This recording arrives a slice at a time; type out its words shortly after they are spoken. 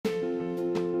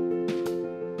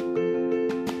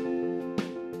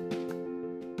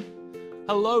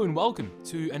Hello and welcome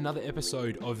to another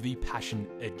episode of the Passion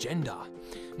Agenda.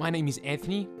 My name is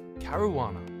Anthony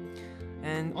Caruana,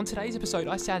 and on today's episode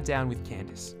I sat down with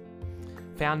Candace,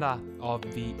 founder of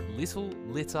the Little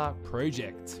Litter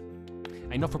Project,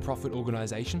 a not-for-profit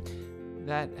organisation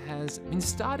that has been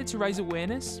started to raise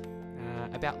awareness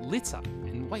about litter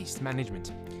and waste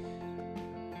management.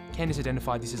 Candace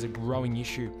identified this as a growing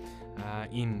issue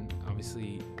in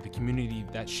obviously the community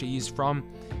that she is from,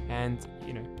 and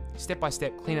step by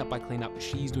step, clean up by clean up,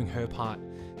 she's doing her part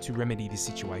to remedy this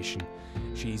situation.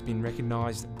 She's been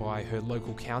recognised by her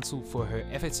local council for her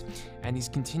efforts and is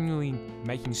continually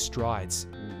making strides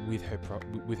with her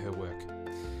work.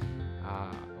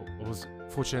 I was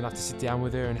fortunate enough to sit down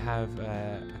with her and have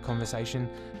a conversation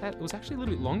that was actually a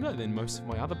little bit longer than most of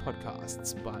my other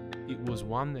podcasts, but it was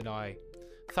one that I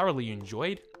thoroughly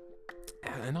enjoyed,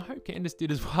 and I hope Candace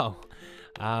did as well.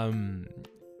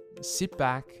 Sit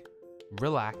back,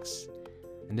 relax,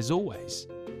 and as always,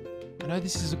 I know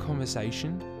this is a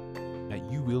conversation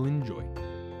that you will enjoy.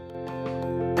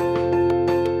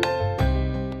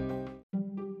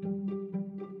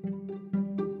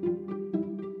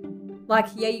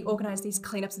 You organise these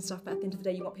cleanups and stuff, but at the end of the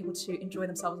day, you want people to enjoy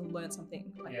themselves and learn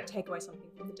something, take away something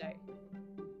from the day.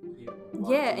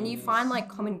 Yeah, and you find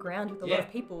common ground with a lot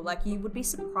of people. You would be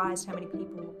surprised how many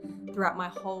people throughout my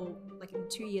whole, in the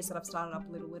 2 years that I've started up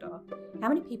Little Litter, how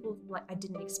many people I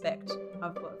didn't expect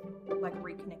I've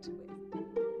reconnected with.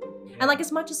 And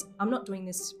as much as I'm not doing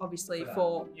this obviously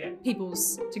for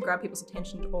to grab people's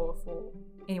attention or for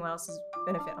anyone else's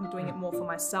benefit, I'm doing it more for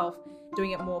myself,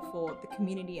 doing it more for the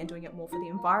community, and doing it more for the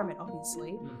environment,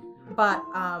 obviously. But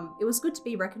it was good to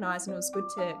be recognised, and it was good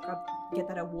to get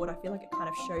that award. I feel like it kind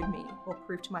of showed me, or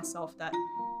proved to myself, that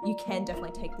you can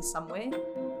definitely take this somewhere.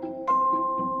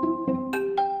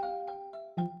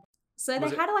 So they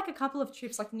had a couple of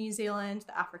trips, New Zealand,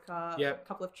 the Africa, a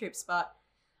couple of trips, but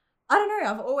I don't know.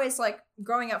 I've always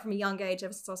growing up from a young age,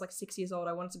 ever since I was 6 years old,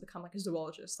 I wanted to become a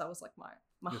zoologist. That was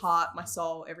my heart, my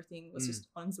soul, everything was just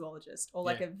on zoologist or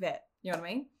a vet. You know what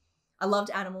I mean? I loved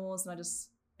animals,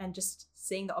 and just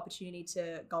seeing the opportunity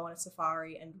to go on a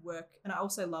safari and work. And I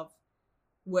also love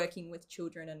working with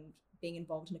children and being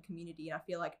involved in a community. And I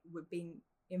feel like we're being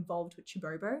involved with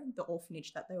Chibobo, the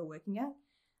orphanage that they were working at,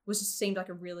 seemed like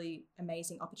a really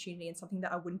amazing opportunity and something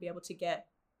that I wouldn't be able to get.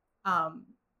 Do you know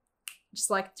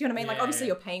what I mean? Obviously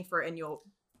you're paying for it and you're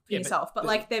for yourself, but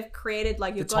they've created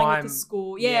you're going with the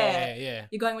school. You're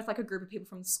going with a group of people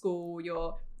from the school.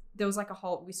 There was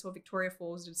we saw Victoria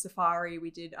Falls, did safari,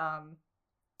 we did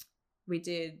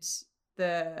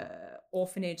the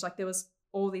orphanage. There was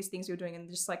all these things we were doing, and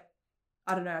just I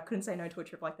don't know, I couldn't say no to a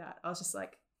trip like that. I was just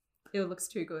it looks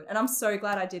too good. And I'm so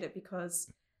glad I did it, because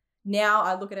now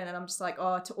I look at it and I'm just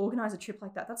to organize a trip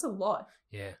like that, that's a lot.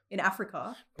 Yeah. In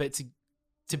Africa. But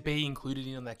to be included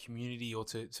in that community, or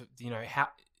to how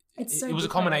it was a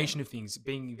combination of things,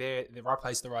 being there at the right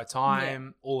place at the right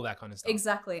time, all that kind of stuff.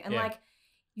 Exactly. And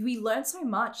we learned so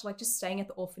much, just staying at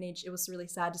the orphanage. It was really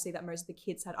sad to see that most of the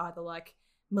kids had either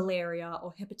malaria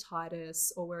or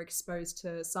hepatitis, or were exposed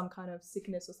to some kind of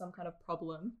sickness or some kind of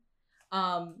problem.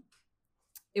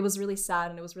 It was really sad,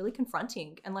 and it was really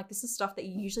confronting. And this is stuff that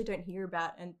you usually don't hear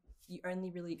about, and you only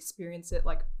really experience it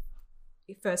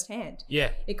firsthand.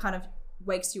 Yeah. It kind of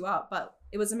wakes you up. But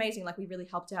it was amazing. We really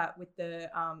helped out with the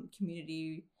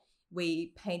community.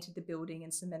 We painted the building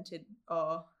and cemented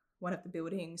one of the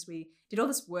buildings. We did all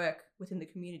this work within the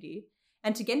community.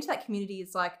 And to get into that community,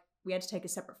 it's we had to take a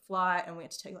separate flight, and we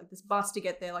had to take this bus to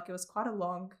get there. It was quite a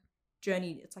long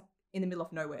journey. It's in the middle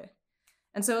of nowhere.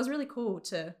 And so it was really cool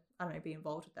to, I don't know, be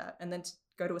involved with that. And then to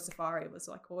go to a safari was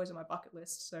always on my bucket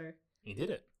list. So you did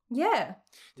it. Yeah.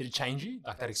 Did it change you,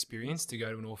 that experience to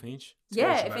go to an orphanage?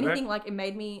 Yeah, if anything, it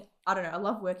made me, I don't know, I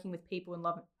love working with people and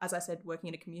love, as I said, working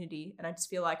in a community. And I just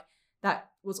feel that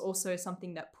was also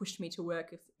something that pushed me to work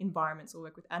with environments or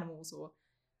work with animals, or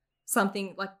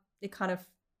something it kind of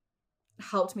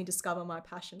helped me discover my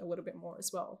passion a little bit more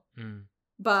as well.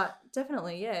 But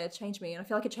definitely, it changed me. And I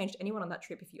feel it changed anyone on that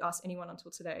trip. If you ask anyone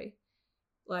until today,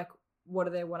 what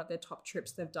are one of their top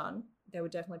trips they've done, they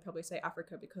would definitely probably say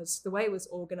Africa, because the way it was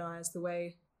organized, the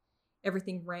way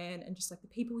everything ran, and just the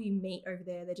people you meet over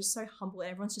there, they're just so humble and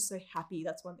everyone's just so happy.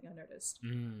 That's one thing I noticed.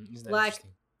 Isn't that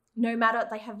interesting? No matter,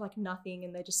 they have nothing,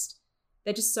 and they're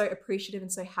just so appreciative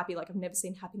and so happy. I've never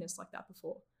seen happiness like that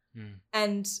before.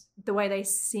 And the way they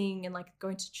sing, and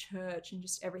going to church, and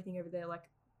just everything over there,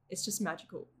 it's just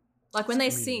magical. When they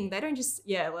sing, they don't just,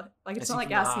 it's not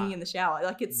like our singing in the shower.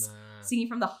 It's singing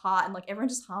from the heart, and everyone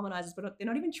just harmonizes, but they're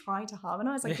not even trying to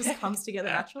harmonize. It just comes together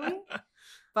naturally.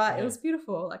 But it was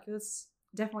beautiful. It was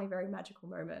definitely a very magical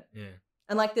moment. Yeah.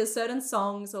 And like there's certain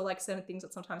songs or like certain things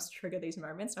that sometimes trigger these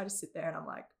moments. And I just sit there and I'm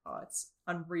like, oh, it's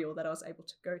unreal that I was able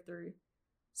to go through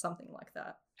something like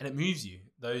that. And it moves you,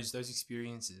 those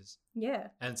experiences. Yeah.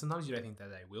 And sometimes you don't think that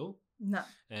they will. No.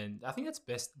 And I think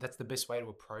that's the best way to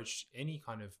approach any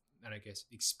kind of, I guess,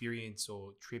 experience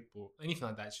or trip or anything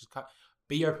like that. It's just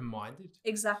be open-minded.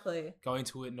 Exactly. Go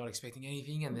into it not expecting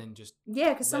anything and then just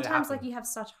because sometimes like you have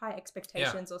such high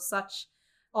expectations or such,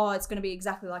 oh, it's going to be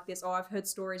exactly like this. Oh, I've heard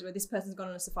stories where this person's gone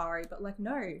on a safari, but like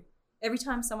no. Every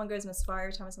time someone goes on a safari,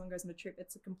 every time someone goes on a trip,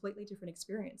 it's a completely different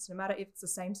experience. No matter if it's the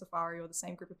same safari or the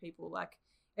same group of people, like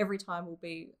every time will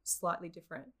be slightly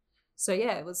different. So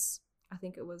yeah, I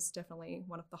think it was definitely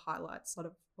one of the highlights,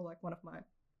 or like one of my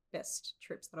best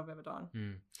trips that I've ever done.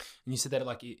 And you said that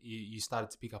like you started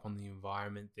to pick up on the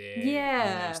environment there.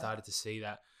 Yeah. You started to see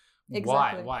that.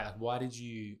 Exactly. Why? Like, why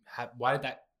did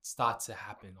that start to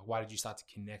happen? Or why did you start to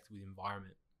connect with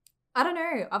environment? I don't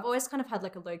know. I've always kind of had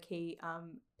like a low-key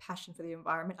passion for the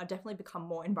environment. I've definitely become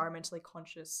more environmentally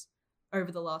conscious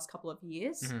over the last couple of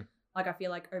years. Mm-hmm. Like I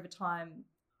feel like over time,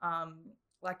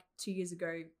 like 2 years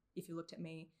ago, if you looked at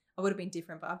me, I would have been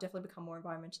different, but I've definitely become more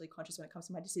environmentally conscious when it comes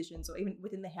to my decisions, or even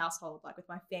within the household. Like with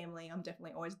my family, I'm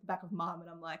definitely always at the back of mum, and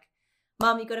I'm like,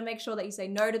 Mum, you got to make sure that you say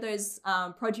no to those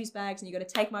produce bags, and you got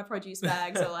to take my produce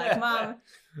bags. Or like, Mum,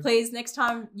 please, next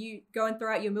time you go and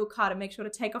throw out your milk carton, make sure to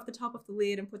take off the top of the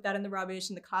lid and put that in the rubbish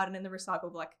and the carton in the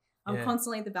recycle. Like I'm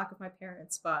constantly at the back of my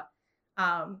parents, but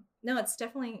no,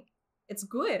 it's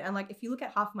good. And like if you look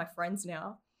at half of my friends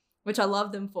now, which I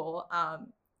love them for,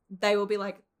 they will be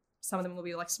like, some of them will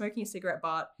be like smoking a cigarette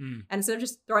butt, and instead of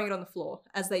just throwing it on the floor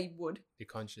as they would, You're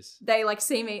conscious. They like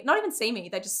see me, not even see me,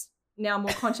 they just now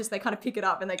more conscious, they kind of pick it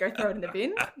up and they go throw it in the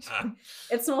bin.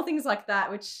 It's small things like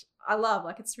that, which I love.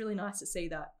 Like it's really nice to see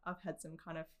that I've had some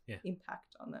kind of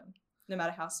impact on them, no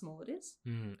matter how small it is.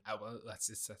 Well,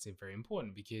 that's very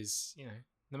important because, you know,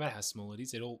 no matter how small it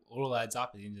is, it all adds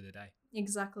up at the end of the day.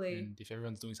 Exactly. And if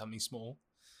everyone's doing something small,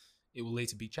 it will lead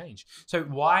to big change. So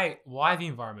why the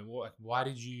environment? Why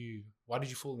did you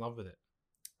fall in love with it?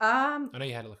 I know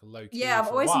you had like a low key. Yeah, I've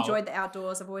always enjoyed the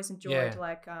outdoors. I've always enjoyed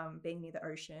like being near the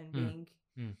ocean, being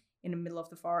in the middle of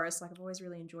the forest. Like I've always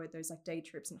really enjoyed those like day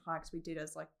trips and hikes we did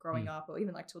as like growing up, or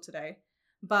even like till today.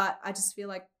 But I just feel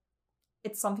like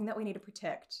it's something that we need to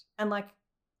protect. And like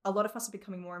a lot of us are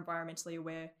becoming more environmentally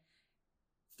aware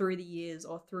through the years,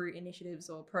 or through initiatives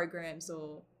or programs,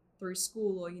 or through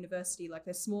school or university. Like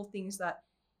there's small things that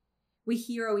we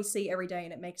hear or we see every day,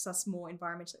 and it makes us more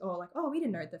environmentally, or like, oh, we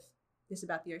didn't know this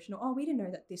about the ocean, or oh, we didn't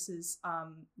know that this is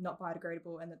not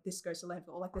biodegradable and that this goes to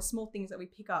landfill. Like there's small things that we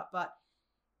pick up, but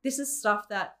this is stuff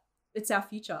that it's our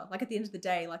future. Like at the end of the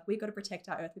day, like we got to protect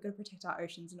our earth, we got to protect our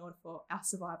oceans in order for our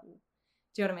survival.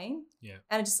 Do you know what I mean? Yeah.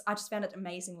 And I just found it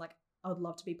amazing. Like I would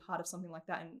love to be part of something like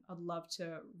that, and I'd love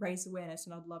to raise awareness,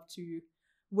 and I'd love to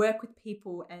work with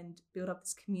people and build up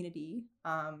this community.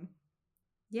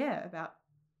 About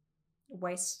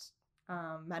waste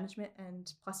management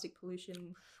and plastic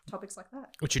pollution, topics like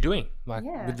that. What you're doing, like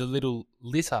with the Little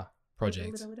Litter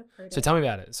project. Little Litter project. So tell me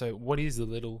about it. So what is the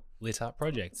Little Litter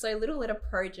project? So Little Litter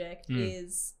project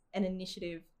is an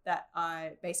initiative that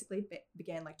I basically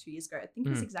began like 2 years ago. I think it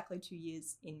was exactly 2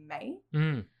 years in May,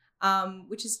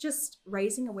 which is just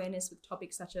raising awareness with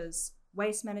topics such as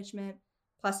waste management,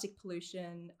 plastic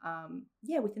pollution,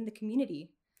 within the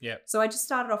community. Yeah. So I just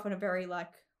started off on a very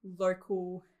like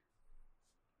local,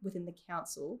 within the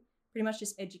council, pretty much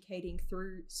just educating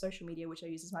through social media, which I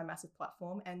use as my massive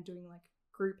platform, and doing like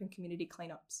group and community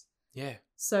cleanups. Yeah.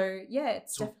 So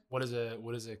what does a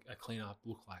cleanup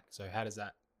look like? So how does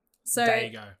that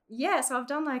day go? Yeah. So I've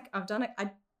done it.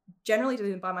 I generally do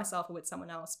it by myself or with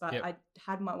someone else, but I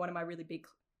had one of my really big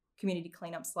community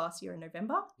cleanups last year in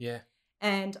November. Yeah.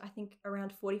 And I think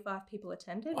around 45 people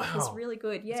attended, which was really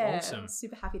good. Yeah, awesome. I was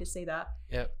super happy to see that.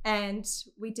 Yep. And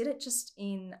we did it just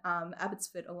in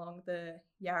Abbotsford along the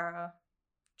Yarra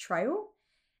Trail.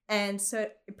 And so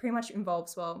it pretty much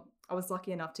involves, I was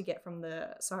lucky enough to get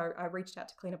so I reached out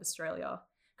to Clean Up Australia,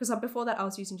 because before that I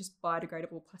was using just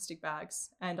biodegradable plastic bags.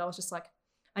 And I was just like,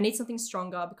 I need something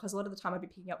stronger, because a lot of the time I'd be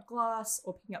picking up glass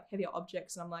or picking up heavier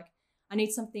objects. And I'm like, I need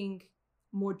something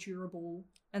more durable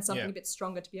and something a bit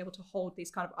stronger to be able to hold these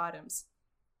kind of items,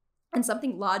 and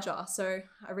something larger. So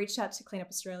I reached out to Clean Up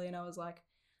Australia and I was like,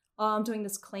 oh, I'm doing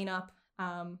this cleanup.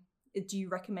 Do you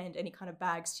recommend any kind of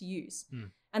bags to use?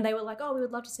 And they were like, oh, we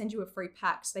would love to send you a free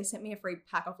pack. So they sent me a free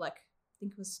pack of like, I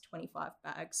think it was 25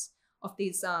 bags of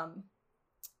these, I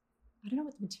don't know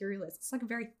what the material is. It's like a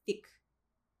very thick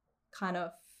kind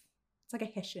of, It's like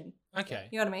a Hessian. Okay.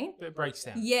 You know what I mean? But it breaks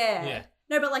down. Yeah. Yeah.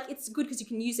 No, but like it's good because you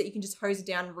can use it. You can just hose it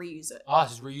down and reuse it. Oh,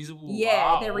 it's just reusable.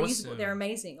 Yeah, Wow, they're reusable. awesome. They're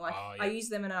amazing. Like I use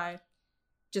them and I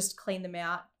just clean them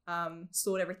out,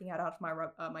 sort everything out after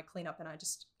my cleanup, and I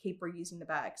just keep reusing the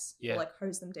bags. Yeah. Or like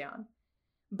hose them down.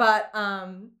 But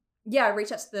yeah, I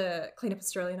reached out to the Cleanup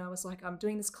Australia and I was like, I'm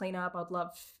doing this cleanup. I'd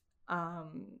love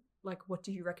like what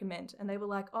do you recommend? And they were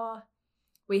like, oh,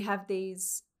 we have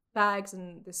these bags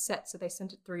and this set, so they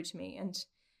sent it through to me. And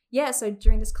yeah, so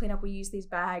during this cleanup, we used these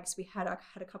bags. I had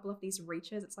a couple of these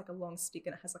reaches. It's like a long stick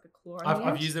and it has like a claw on it.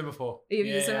 I've used them before. You've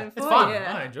used them before? It's fun.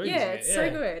 Yeah. I enjoy using it. It's so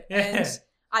good. Yeah. And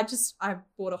I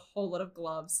bought a whole lot of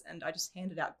gloves and I just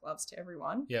handed out gloves to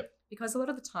everyone. Yep. Because a lot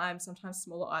of the time, sometimes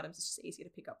smaller items it's just easier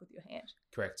to pick up with your hand.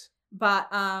 Correct. But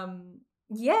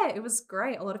yeah, it was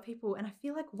great. A lot of people, and I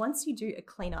feel like once you do a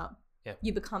cleanup,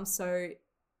 you become so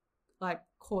like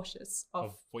cautious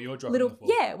of what you're dropping on the floor.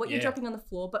 Yeah, what you're dropping on the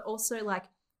floor, but also like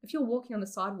if you're walking on the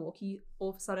sidewalk, you all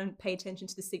of a sudden pay attention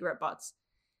to the cigarette butts.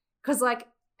 Because like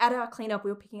at our cleanup,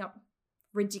 we were picking up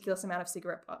ridiculous amount of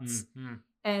cigarette butts. Mm-hmm.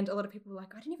 And a lot of people were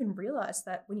like, I didn't even realize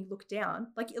that when you look down,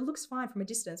 like it looks fine from a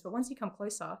distance, but once you come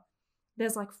closer,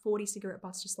 there's like 40 cigarette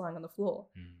butts just lying on the floor.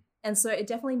 Mm. And so it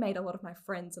definitely made a lot of my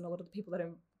friends and a lot of the people that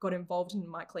got involved in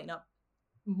my cleanup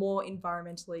more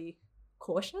environmentally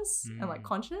cautious and like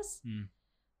conscious. Mm.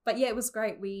 But yeah, it was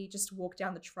great. We just walked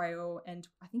down the trail and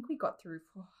I think we got through,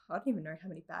 I don't even know how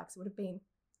many bags. It would have been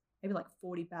maybe like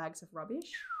 40 bags of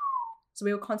rubbish. So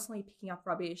we were constantly picking up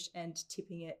rubbish and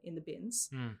tipping it in the bins.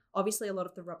 Mm. Obviously, a lot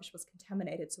of the rubbish was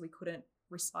contaminated, so we couldn't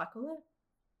recycle it.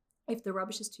 If the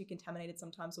rubbish is too contaminated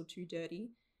sometimes or too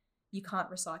dirty, you can't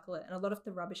recycle it. And a lot of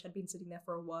the rubbish had been sitting there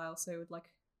for a while, so it would like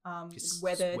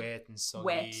weathered, wet and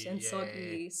soggy.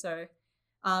 Soggy. So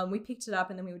we picked it up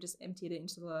and then we would just empty it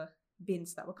into the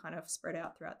bins that were kind of spread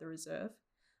out throughout the reserve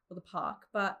or the park.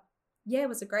 But yeah, it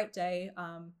was a great day.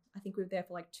 I think we were there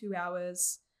for like 2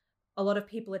 hours. A lot of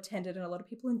people attended and a lot of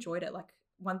people enjoyed it. Like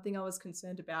one thing I was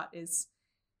concerned about is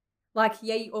like,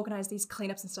 yeah, you organize these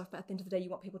cleanups and stuff, but at the end of the day, you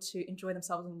want people to enjoy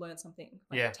themselves and learn something,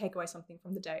 like take away something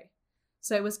from the day.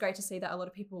 So it was great to see that a lot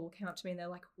of people came up to me and they're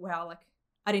like, wow, like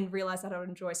I didn't realize that I would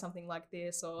enjoy something like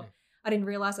this, or I didn't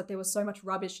realize that there was so much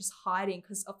rubbish just hiding,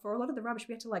 because for a lot of the rubbish,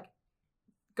 we had to like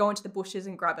go into the bushes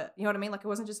and grab it. You know what I mean? Like it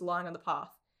wasn't just lying on the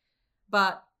path.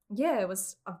 But yeah, it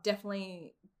was, I've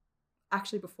definitely,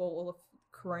 actually before all of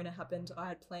Corona happened, I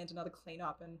had planned another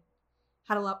cleanup and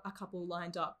had a couple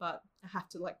lined up, but I have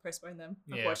to like postpone them,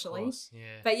 unfortunately. Of course.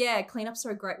 Yeah. But yeah, cleanups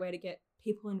are a great way to get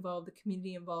people involved, the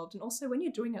community involved. And also when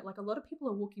you're doing it, like a lot of people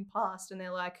are walking past and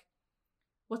they're like,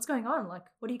 what's going on? Like,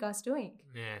 what are you guys doing?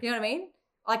 Yeah. You know what I mean?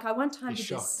 Like I one time They're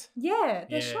shocked.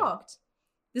 They're shocked.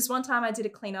 This one time I did a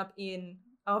cleanup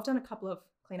I've done a couple of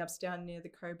cleanups down near the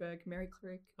Coburg Mary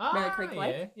Creek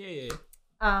Lake.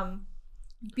 Yeah.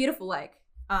 Beautiful lake.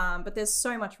 But there's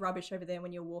so much rubbish over there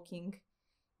when you're walking.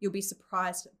 You'll be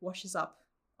surprised it washes up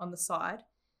on the side.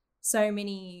 So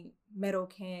many metal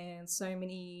cans, so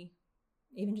many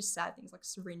even just sad things like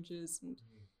syringes and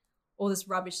all this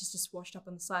rubbish is just washed up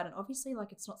on the side. And obviously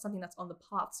like it's not something that's on the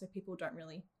path, so people don't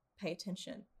really pay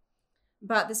attention.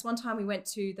 But this one time we went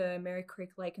to the Mary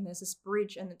Creek Lake and there's this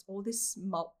bridge and it's all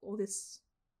this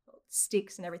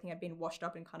sticks and everything had been washed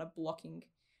up and kind of blocking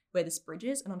where this bridge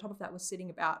is. And on top of that was sitting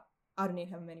about, I don't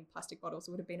even know how many plastic bottles.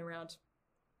 It would have been around,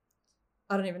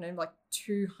 I don't even know, like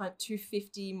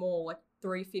 250 more, like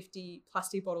 350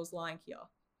 plastic bottles lying here.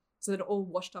 So they'd all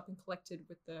washed up and collected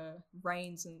with the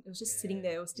rains and it was just sitting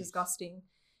there. It was disgusting.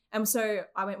 And so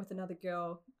I went with another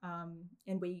girl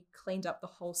and we cleaned up the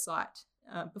whole site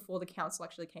before the council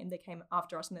actually came. They came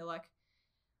after us and they're like,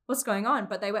 what's going on?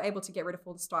 But they were able to get rid of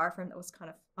all the styrofoam that was kind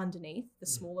of underneath the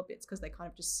smaller bits because they kind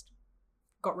of just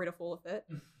got rid of all of it.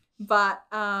 But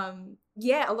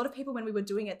yeah, a lot of people when we were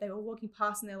doing it, they were walking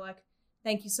past and they're like,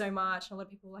 thank you so much. And a lot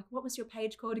of people were like, what was your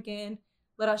page called again?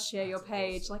 Let us share your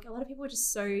page. Awesome. Like a lot of people were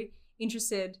just so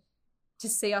interested to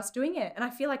see us doing it. And I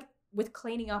feel like with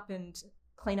cleaning up and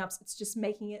cleanups, it's just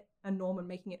making it a norm and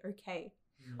making it okay.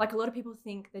 Like a lot of people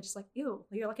think they're just like, ew,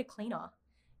 you're like a cleaner.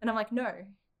 And I'm like, no,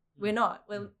 we're not.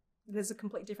 There's a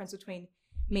complete difference between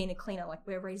me and a cleaner. Like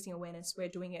we're raising awareness. We're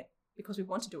doing it because we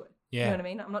want to do it. Yeah. You know what I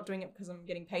mean? I'm not doing it because I'm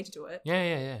getting paid to do it.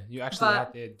 Yeah. You're actually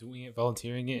out there doing it,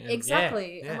 volunteering it. And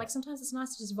exactly. And like sometimes it's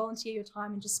nice to just volunteer your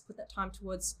time and just put that time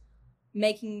towards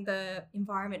making the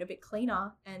environment a bit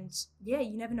cleaner. And yeah,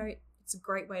 you never know. It's a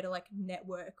great way to like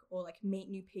network or like meet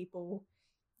new people.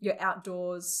 You're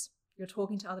outdoors, you're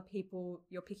talking to other people,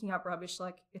 you're picking up rubbish.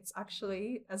 Like it's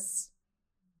actually, as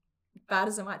bad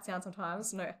as it might sound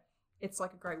sometimes, no, it's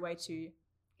like a great way to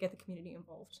get the community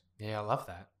involved. Yeah, I love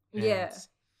that. And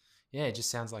yeah, it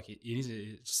just sounds like it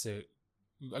is just a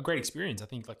great experience. I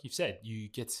think, like you've said, you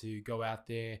get to go out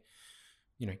there,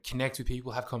 connect with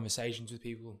people, have conversations with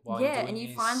people while you're doing and you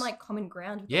this. find like common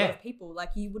ground with a lot of people.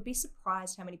 Like you would be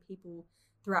surprised how many people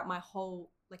throughout my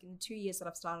whole, like in the 2 years that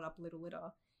I've started up Little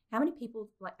Litter, how many people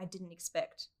like I didn't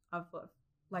expect I've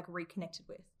like reconnected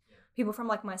with. People from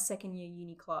like my second year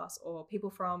uni class, or people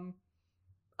from,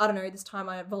 I don't know, this time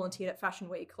I volunteered at Fashion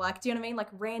Week. Like, do you know what I mean? Like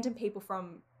random people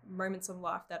from moments of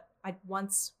life that I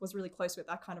once was really close with,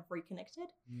 I kind of reconnected,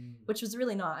 which was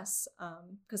really nice,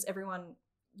 because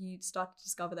you start to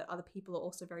discover that other people are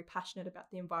also very passionate about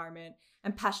the environment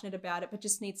and passionate about it, but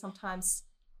just need sometimes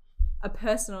a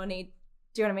person, or need,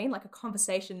 do you know what I mean? Like a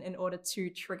conversation in order to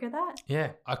trigger that.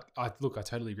 Yeah, I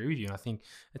totally agree with you. And I think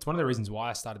it's one of the reasons why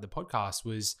I started the podcast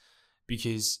was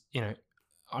because,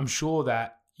 I'm sure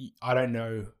that I don't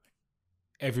know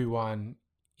everyone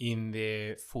in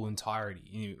their full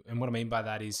entirety. And what I mean by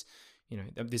that is,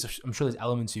 I'm sure there's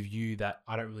elements of you that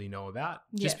I don't really know about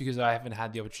just because I haven't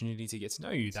had the opportunity to get to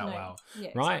know you that well,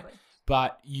 right? Exactly.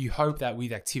 But you hope that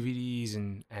with activities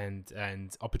and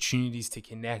opportunities to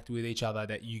connect with each other,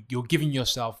 that you're giving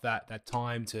yourself that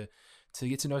time to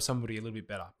get to know somebody a little bit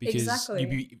better, because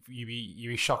you'd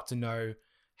be shocked to know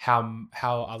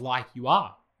how alike you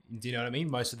are. Do you know what I mean?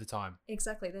 Most of the time.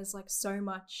 Exactly. There's like so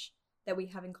much that we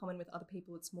have in common with other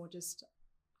people. It's more just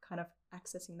kind of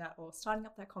accessing that, or starting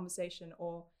up that conversation,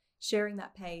 or sharing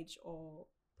that page, or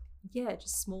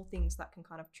just small things that can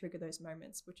kind of trigger those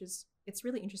moments, it's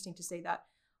really interesting to see that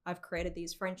I've created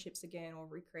these friendships again, or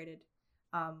recreated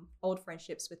old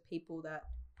friendships with people that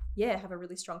have a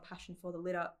really strong passion for the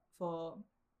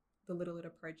Little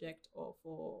Litter project, or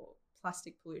for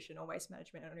plastic pollution or waste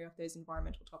management, and any of those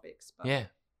environmental topics. But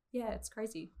it's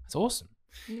crazy. That's awesome.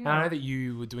 Yeah. And I know that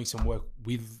you were doing some work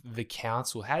with the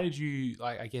council. How did you,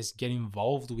 get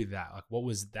involved with that? Like, what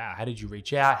was that? How did you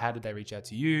reach out? How did they reach out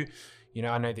to you?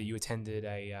 I know that you attended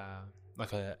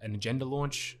an agenda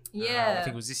launch. I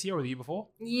think it was this year or the year before.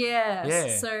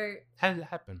 Yeah. So how did it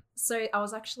happen? So I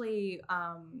was actually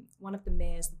one of the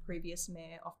mayors, the previous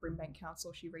mayor of Brimbank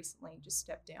Council. She recently just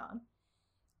stepped down.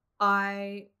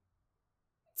 It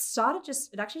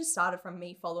actually just started from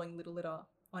me following Little Litter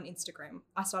on Instagram.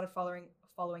 I started following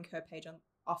her page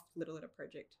off Little Litter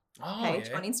Project page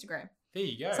on Instagram. There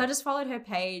you go. So I just followed her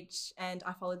page, and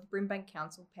I followed the Brimbank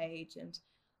Council page, and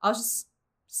I was just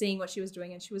seeing what she was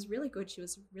doing, and she was really good. She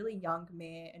was a really young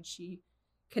mayor, and she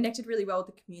connected really well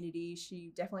with the community.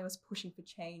 She definitely was pushing for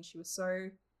change. She was so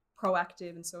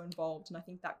proactive and so involved, and I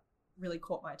think that really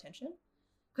caught my attention.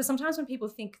 Because sometimes when people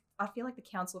think, I feel like the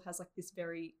council has like this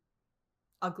very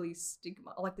ugly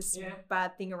stigma, like this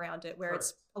bad thing around it, where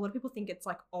it's a lot of people think it's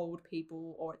like old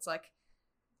people, or it's like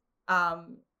I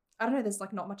don't know, there's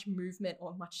like not much movement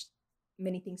or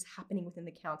many things happening within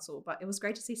the council. But it was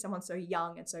great to see someone so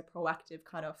young and so proactive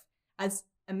kind of as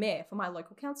a mayor for my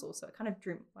local council. So it kind of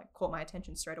caught my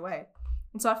attention straight away.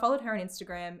 And so I followed her on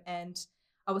Instagram, and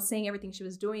I was seeing everything she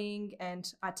was doing,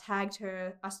 and I tagged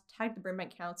her. I tagged the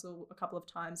Brimbank Council a couple of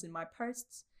times in my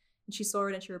posts, and she saw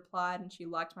it and she replied and she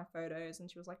liked my photos, and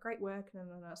she was like, great work, and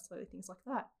slowly things like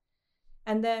that.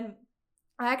 And then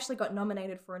I actually got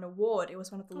nominated for an award. It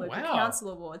was one of the local council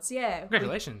awards. Yeah.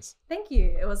 Congratulations. Thank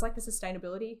you. It was like the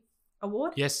sustainability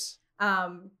award. Yes.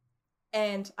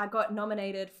 And I got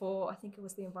nominated for, I think it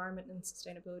was the environment and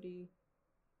sustainability.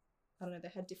 I don't know. They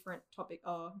had different what do you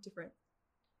call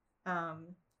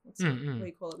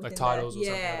it? Like titles or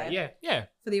something like that. Yeah.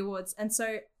 For the awards. And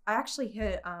so I actually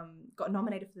got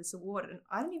nominated for this award, and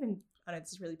I know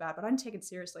this is really bad, but I didn't take it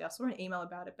seriously. I saw an email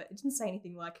about it, but it didn't say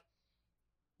anything like,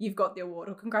 you've got the award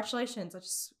or congratulations.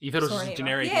 You thought it was just a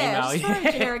generic email. I just thought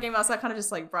a generic email, so I kind of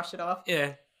just like brushed it off.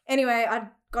 Yeah. Anyway,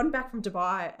 I'd gotten back from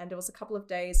Dubai, and it was a couple of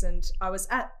days, and I was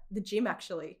at the gym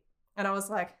actually, and I was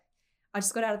like, I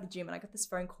just got out of the gym and I got this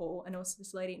phone call, and it was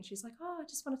this lady, and she's like, oh, I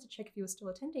just wanted to check if you were still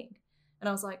attending. And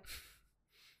I was like,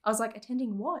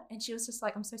 attending what? And she was just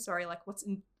like, I'm so sorry, like what's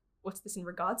this in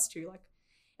regards to? Like,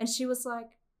 and she was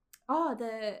like, oh,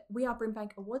 the We Are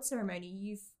Brimbank award ceremony,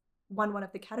 you've won one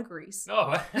of the categories.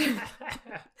 Oh.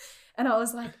 And I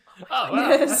was like, oh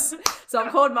my goodness. Wow. So I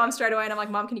called mum straight away, and I'm like,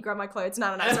 Mum, can you grab my clothes?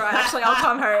 No, it's all right. Actually, I'll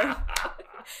come home.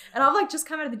 And I'm like, just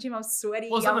come out of the gym. I'm sweaty.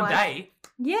 Was it on the day?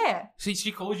 Yeah.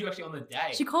 She called you actually on the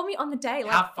day? She called me on the day.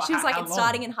 Like, she was like, it's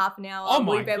starting in half an hour. Oh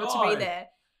my Will you be able God. to be there?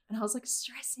 And I was like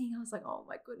stressing. I was like, oh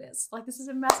my goodness. Like, this is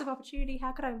a massive opportunity.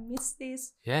 How could I miss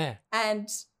this? Yeah. And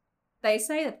they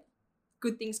say that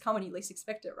good things come when you least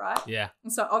expect it, right? Yeah.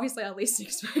 And so obviously I least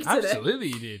expected it. Absolutely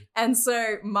you did. And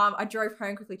so I drove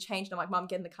home, quickly changed. I'm like, Mum,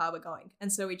 get in the car, we're going.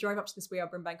 And so we drove up to this We Are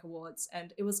Brimbank Awards,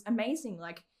 and it was amazing.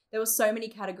 Like, there were so many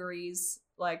categories,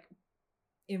 like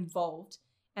involved,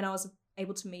 and I was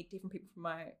able to meet different people from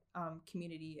my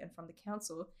community and from the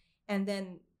council. And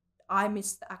then I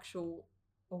missed the actual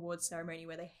awards ceremony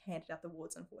where they handed out the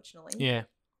awards, unfortunately. Yeah.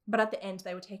 But at the end,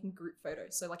 they were taking group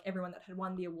photos. So like everyone that had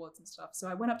won the awards and stuff. So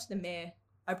I went up to the mayor.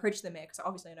 I approached the mayor because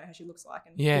obviously I know how she looks like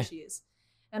and who she is.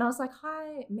 And I was like,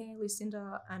 "Hi, Mayor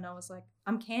Lucinda." And I was like,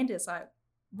 "I'm Candace. I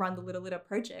run the Little Litter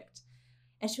project."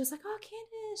 And she was like, "Oh,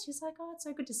 Candace." She's like, "Oh, it's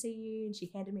so good to see you." And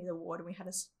she handed me the award and we had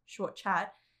a short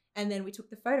chat. And then we took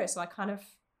the photo. So I kind of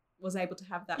was able to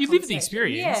have that You lived the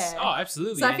experience. Yeah. Oh,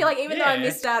 absolutely. So I feel like even though I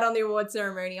missed out on the award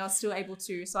ceremony, I was still able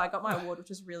to. So I got my award, which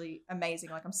was really amazing.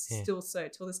 Like I'm still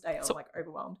till this day, I'm like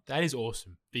overwhelmed. That is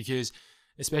awesome because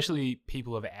especially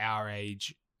people of our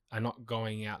age are not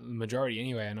going out, the majority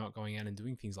anyway, are not going out and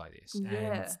doing things like this. Yeah.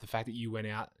 And the fact that you went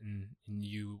out and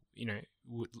you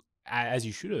as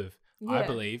you should have, I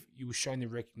believe, you were shown the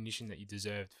recognition that you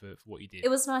deserved for what you did. It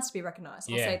was nice to be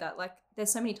recognized. I'll say that. Like,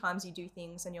 there's so many times you do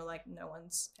things and you're like, no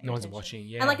one's watching.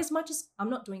 Yeah. And like, as much as I'm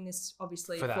not doing this,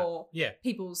 obviously, for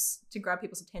to grab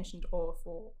people's attention or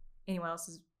for anyone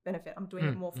else's benefit, I'm doing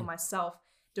it more for myself,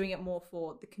 doing it more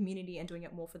for the community and doing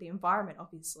it more for the environment,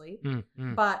 obviously.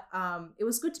 But it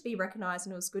was good to be recognized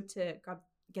and it was good to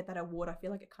get that award. I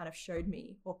feel like it kind of showed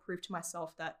me or proved to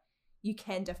myself that you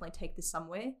can definitely take this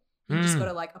somewhere. You just got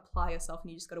to like apply yourself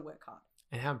and you just got to work hard.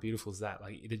 And how beautiful is that?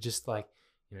 Like, it just like,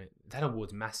 that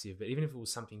award's massive, but even if it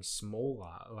was something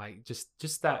smaller, like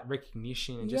just that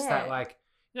recognition and just that, like,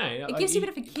 it gives you a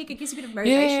bit of a kick. It gives you a bit of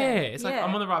motivation. Yeah, it's like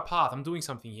I'm on the right path. I'm doing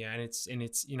something here, and it's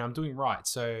I'm doing right.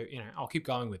 So I'll keep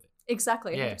going with it.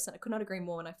 Exactly, 100%. I could not agree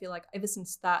more. And I feel like ever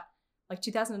since that, like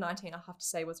 2019, I have to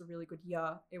say was a really good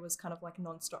year. It was kind of like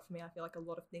non-stop for me. I feel like a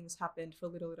lot of things happened for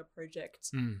Little Litter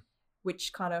Project,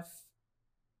 which kind of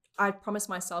I promised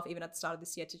myself even at the start of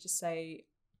this year to just say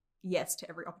yes to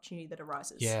every opportunity that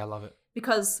arises. Yeah, I love it.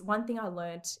 Because one thing I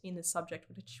learned in this subject,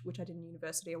 which I did in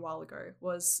university a while ago,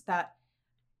 was that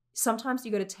sometimes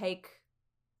you got to take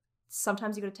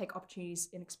opportunities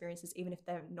and experiences even if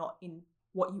they're not in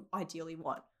what you ideally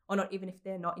want, or not even if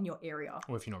they're not in your area.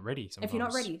 Or if you're not ready. If you're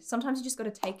not ready, sometimes you just got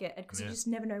to take it because you just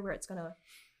never know where it's gonna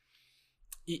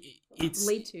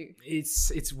lead to.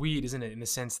 It's weird, isn't it? In the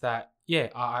sense that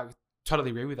I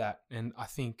totally agree with that, and I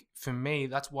think for me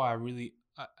that's why I really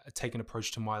take an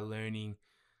approach to my learning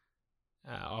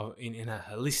in a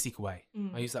holistic way.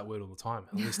 I use that word all the time.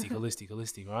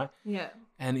 Holistic, right? Yeah.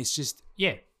 And it's just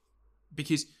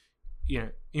because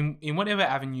in whatever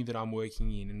avenue that I'm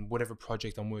working in and whatever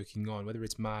project I'm working on, whether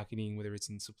it's marketing, whether it's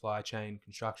in supply chain,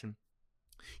 construction,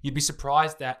 you'd be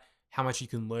surprised at how much you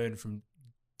can learn from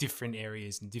different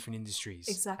areas and different industries.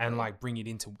 Exactly. And like bring it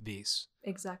into this.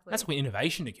 Exactly. That's where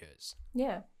innovation occurs.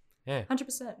 Yeah. Yeah.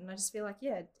 100%. And I just feel like,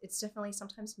 it's definitely,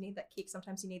 sometimes you need that kick.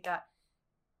 Sometimes you need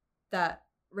that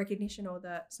recognition or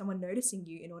that someone noticing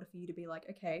you in order for you to be like,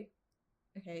 okay,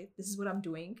 this is what I'm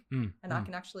doing. And I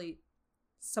can actually,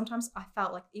 sometimes I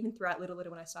felt like even throughout Little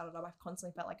Litter when I started up, I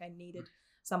constantly felt like I needed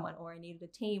someone, or I needed a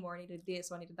team, or I needed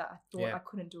this, or I needed that. I thought I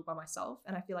couldn't do it by myself.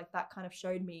 And I feel like that kind of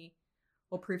showed me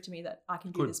or proved to me that I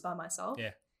can do this by myself.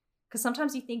 Yeah. Because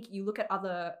sometimes you look at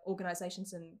other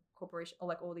organizations and corporations or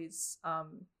like all these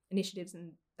initiatives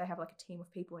and they have like a team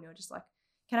of people and you're just like,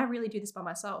 can I really do this by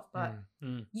myself? But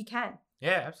you can.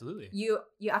 Yeah, absolutely.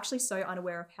 You're actually so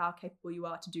unaware of how capable you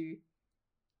are to do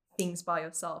things by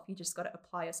yourself. You just got to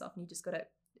apply yourself and you just got to,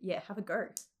 have a go.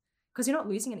 Because you're not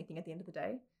losing anything at the end of the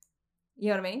day. You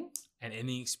know what I mean? And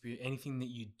anything that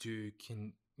you do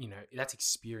can, that's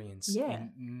experience. Yeah.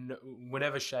 In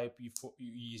whatever shape you put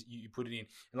it in.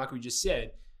 And like we just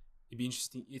said, it'd be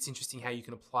interesting. It's interesting how you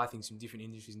can apply things from different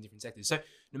industries and different sectors. So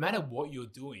no matter what you're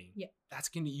doing,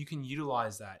 you can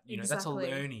utilize that. That's a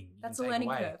learning. That's a learning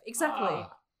curve. Exactly.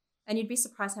 And you'd be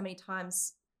surprised how many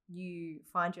times you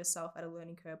find yourself at a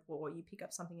learning curve, or you pick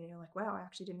up something and you're like, wow, I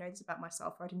actually didn't know this about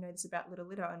myself, or I didn't know this about Little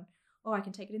Litter, and I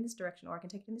can take it in this direction, or I can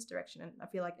take it in this direction. And I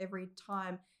feel like every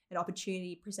time an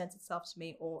opportunity presents itself to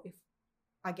me, or if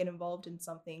I get involved in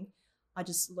something, I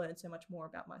just learn so much more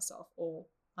about myself or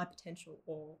my potential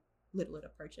or Little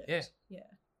Litter Project. Yeah.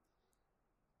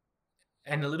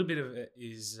 And a little bit of it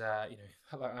is,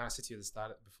 like I said to you at the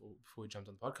start before we jumped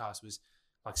on the podcast, was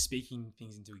like speaking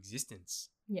things into existence,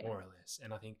 more or less.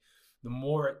 And I think the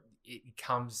more it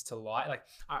comes to light, like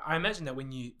I imagine that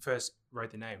when you first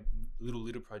wrote the name Little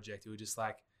Litter Project, you were just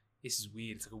like, this is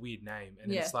weird. It's like a weird name.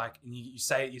 And it's like, and you're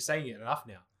saying it enough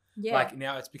now. Yeah. Like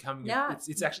now it's becoming,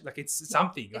 it's actually like, it's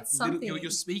something. Like it's something.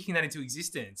 You're speaking that into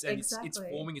existence, and exactly. it's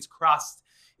forming its crust.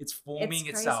 It's forming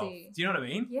itself. Do you know what I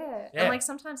mean? Yeah. And like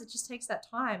sometimes it just takes that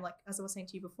time. Like as I was saying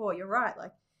to you before, you're right.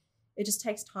 Like it just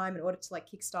takes time in order to like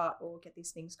kickstart or get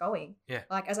these things going. Yeah.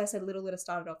 Like, as I said, Little Litter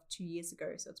started off 2 years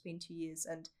ago. So it's been 2 years.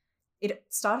 And it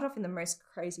started off in the most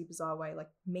crazy, bizarre way. Like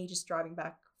me just driving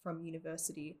back from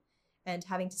university and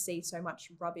having to see so much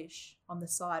rubbish on the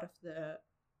side of the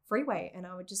freeway. And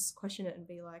I would just question it and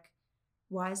be like,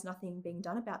 why is nothing being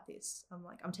done about this? I'm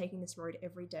like, I'm taking this road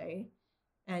every day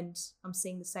and I'm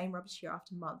seeing the same rubbish here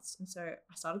after months. And so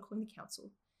I started calling the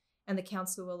council, and the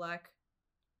council were like,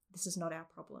 this is not our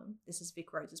problem. This is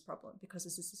Vic Roads' problem, because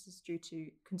this is due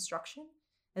to construction,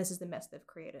 and this is the mess they've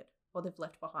created or they've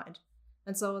left behind.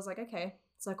 And so I was like, okay.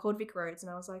 So I called Vic Roads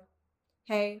and I was like,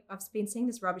 hey, I've been seeing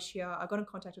this rubbish here. I got in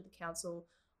contact with the council.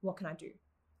 What can I do?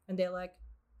 And they're like,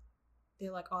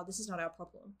 oh, this is not our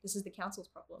problem. This is the council's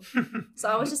problem. So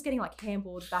I was just getting like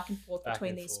handballed back and forth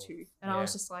between these two. And I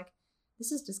was just like,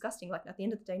 this is disgusting. Like, at the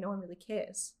end of the day, no one really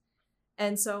cares.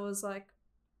 And so I was like,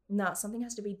 nah, something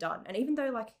has to be done. And even though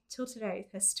like till today,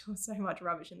 there's still so much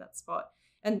rubbish in that spot.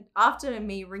 And after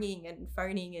me ringing and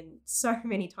phoning and so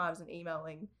many times and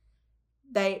emailing,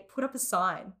 they put up a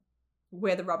sign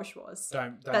where the rubbish was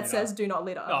that says "Do not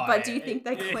litter." Oh, but do you think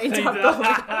they cleaned up the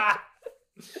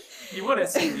litter? You want to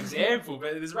see an example,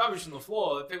 but there's rubbish on the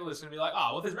floor. People are just going to be like,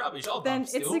 oh, well, there's rubbish. I'll then dump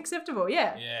still. It's acceptable,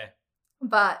 yeah. Yeah.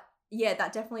 But yeah,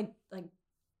 that definitely like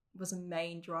was a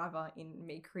main driver in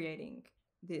me creating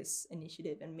this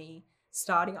initiative and me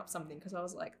starting up something, because I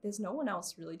was like, there's no one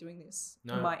else really doing this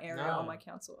in my area or my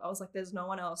council. I was like, there's no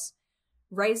one else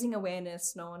raising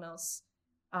awareness, no one else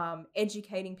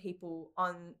educating people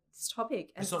on this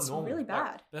topic, and it's really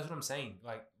bad. Like, that's what I'm saying.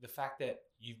 Like, the fact that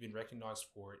you've been recognized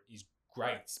for it is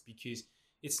great, because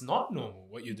it's not normal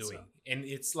what you're doing. And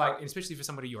it's like, especially for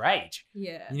somebody your age.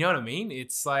 Yeah. You know what I mean?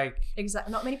 It's like...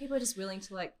 Exactly. Not many people are just willing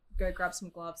to like go grab some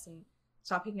gloves and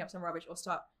start picking up some rubbish, or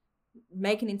start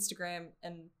make an Instagram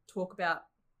and talk about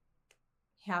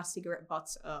how cigarette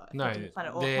butts are affecting the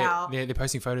planet, or how they're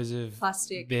posting photos of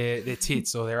plastic, their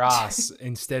tits or their ass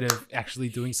instead of actually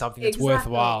doing something that's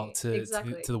worthwhile to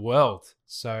the world.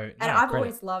 So, and I've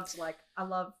always loved, like, I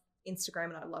love Instagram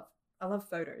and I love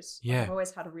photos. Yeah, like, I've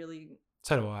always had a really...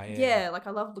 So do I. Yeah, like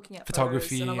I love looking at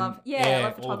photography, photos, and I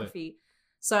love photography.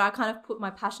 So I kind of put my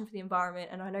passion for the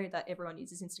environment, and I know that everyone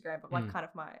uses Instagram, but like kind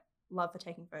of my love for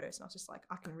taking photos, and I was just like,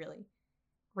 I can really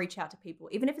reach out to people,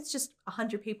 even if it's just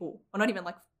 100 people, or not even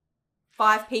like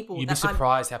 5 people. You'd be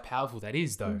surprised how powerful that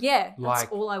is, though. Yeah, like,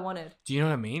 that's all I wanted. Do you know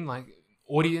what I mean? Like,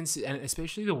 audience, and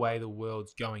especially the way the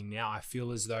world's going now, I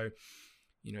feel as though,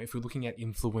 you know, if we're looking at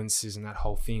influencers and that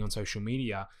whole thing on social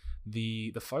media,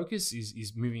 the focus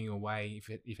is moving away, if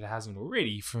it hasn't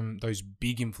already, from those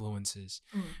big influencers,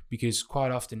 because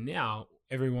quite often now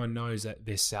everyone knows that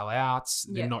they're sellouts,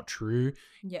 they're not true.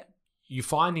 Yeah, you're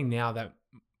finding now that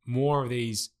more of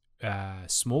these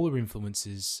smaller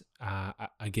influencers are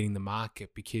getting the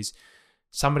market, because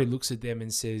somebody looks at them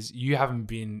and says, you haven't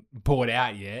been bought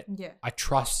out yet. Yeah, I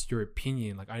trust your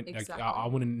opinion. Like, exactly. I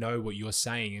want to know what you're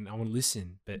saying, and I want to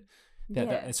listen. But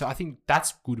so I think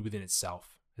that's good within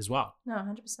itself as well. No,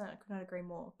 100%. I could not agree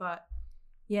more. But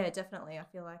yeah, definitely. I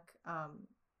feel like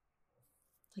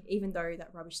even though that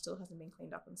rubbish still hasn't been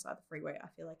cleaned up on the side of the freeway, I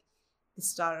feel like this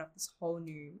started up this whole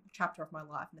new chapter of my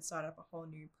life, and it started up a whole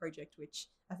new project, which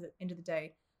at the end of the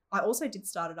day, I also did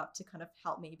start it up to kind of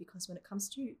help me, because when it comes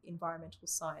to environmental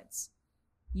science,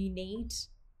 you need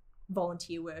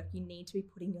volunteer work. You need to be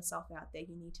putting yourself out there.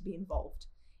 You need to be involved.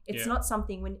 It's not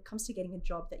something, when it comes to getting a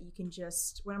job, that you can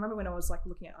just... I remember when I was like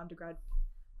looking at undergrad,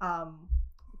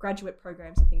 graduate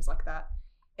programs and things like that,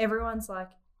 everyone's like,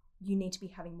 you need to be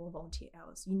having more volunteer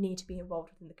hours. You need to be involved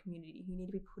within the community. You need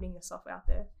to be putting yourself out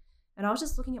there. And I was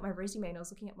just looking at my resume, and I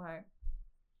was looking at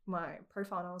my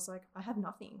profile, and I was like, I have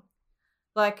nothing.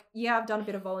 Like, yeah, I've done a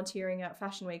bit of volunteering at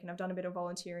Fashion Week, and I've done a bit of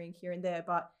volunteering here and there,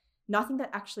 but nothing that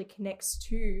actually connects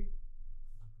to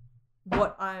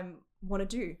what I want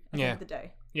to do at the end of the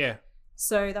day. Yeah.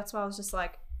 So that's why I was just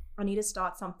like, I need to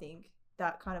start something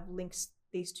that kind of links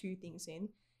these two things in,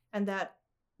 and that,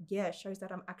 shows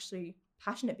that I'm actually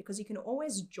passionate, because you can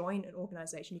always join an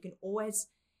organization. You can always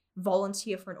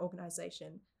volunteer for an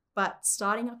organization, but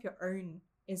starting up your own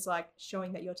is like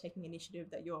showing that you're taking initiative,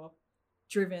 that you're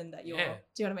driven, that you're... Do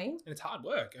you know what I mean? And it's hard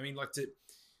work. I mean, like,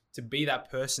 to be that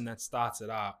person that starts it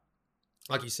up,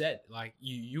 like you said, like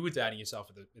you were doubting yourself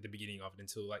at the beginning of it,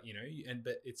 until, like, you know,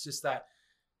 but it's just that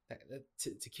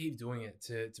to keep doing it,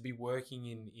 to be working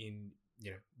in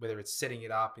you know, whether it's setting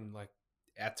it up in, like,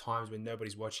 at times when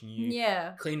nobody's watching you,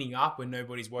 cleaning up when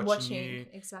nobody's watching you,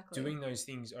 exactly, doing those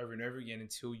things over and over again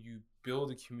until you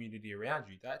build a community around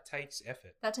you. That takes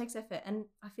effort. And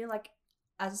I feel like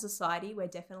as a society, we're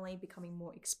definitely becoming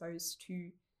more exposed to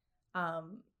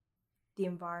the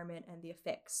environment and the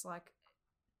effects. Like,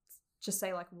 just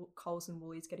say like Coles and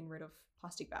Woolies getting rid of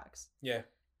plastic bags. Yeah.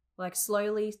 Like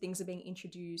slowly things are being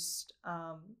introduced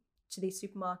to these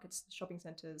supermarkets, the shopping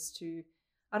centres, to,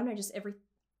 I don't know, just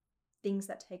things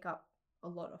that take up a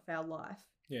lot of our life.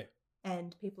 Yeah.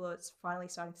 And people are finally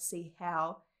starting to see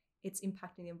how it's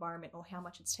impacting the environment, or how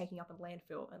much it's taking up in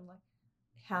landfill, and like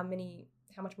how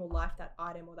much more life that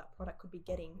item or that product could be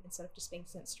getting instead of just being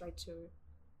sent straight to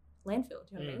landfill.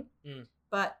 Do you know what I mean?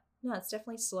 But no, it's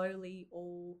definitely slowly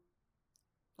all,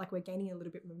 like, we're gaining a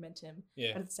little bit of momentum.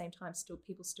 Yeah. But at the same time,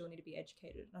 people still need to be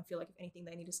educated. And I feel like if anything,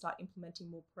 they need to start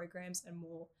implementing more programs and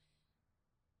more,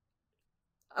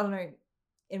 I don't know,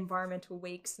 environmental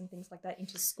weeks and things like that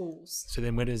into schools. So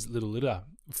then where does Little Litter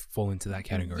fall into that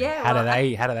category? Yeah, how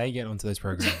do they get onto those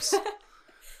programs?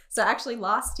 So actually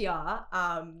last year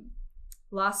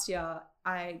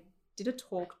I did a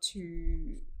talk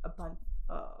to a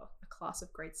class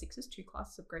of grade sixes, 2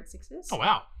 classes of grade sixes. Oh,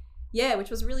 wow. Yeah, which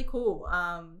was really cool.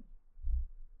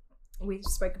 We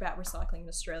spoke about recycling in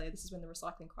Australia. This is when the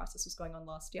recycling crisis was going on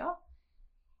last year.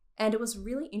 And it was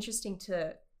really interesting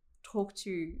to talk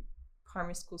to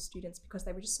primary school students because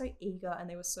they were just so eager and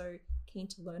they were so keen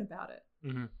to learn about it.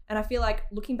 Mm-hmm. And I feel like,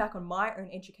 looking back on my own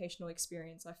educational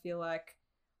experience, I feel like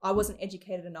I wasn't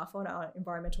educated enough on our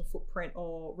environmental footprint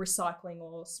or recycling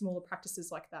or smaller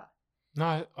practices like that.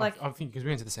 No, I think because we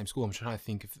went to the same school, I'm trying to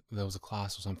think if there was a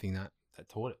class or something that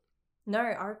taught it. No,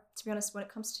 to be honest, when it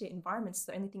comes to environments,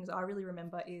 the only things I really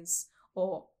remember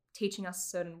or teaching us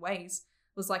certain ways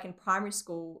was like in primary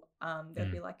school,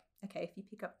 they'd be like, okay, if you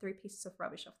pick up 3 pieces of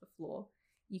rubbish off the floor,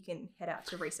 you can head out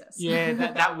to recess. Yeah,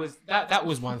 that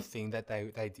was one thing that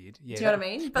they did. Yeah, do you know what I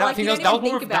mean? But like, you don't even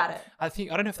think about it. I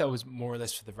don't know if that was more or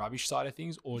less for the rubbish side of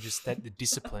things, or just that the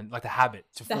discipline, like the habit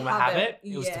to form a habit.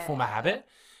 It was to form a habit.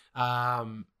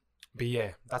 But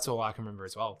yeah, that's all I can remember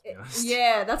as well. To be honest.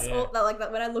 Yeah, that's all. Like that.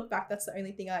 When I look back, that's the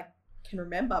only thing I can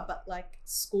remember. But like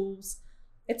schools,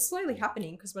 it's slowly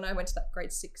happening, because when I went to that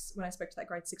grade 6, when I spoke to that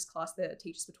grade 6 class, the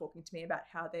teachers were talking to me about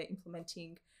how they're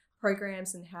implementing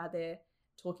programs and how they're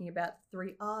talking about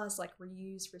 3 R's, like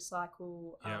reuse,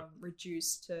 recycle,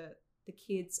 reduce, to the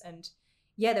kids. And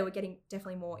yeah, they were getting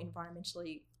definitely more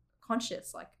environmentally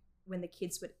conscious. Like when the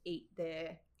kids would eat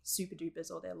their super dupers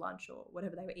or their lunch or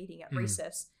whatever they were eating at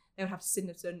recess, they would have to sit in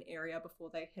a certain area before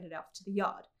they headed out to the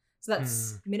yard. So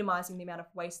that's minimizing the amount of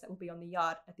waste that will be on the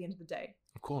yard at the end of the day.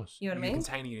 Of course. You know what I mean?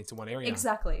 Containing it into one area.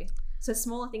 Exactly. So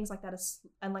smaller things like that,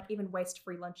 and like even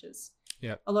waste-free lunches.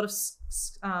 Yeah. A lot of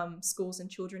schools and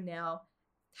children now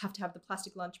have to have the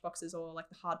plastic lunch boxes, or like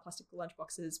the hard plastic lunch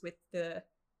boxes with the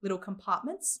little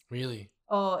compartments. Really?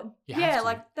 Or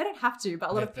like they don't have to, but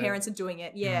a lot of parents are doing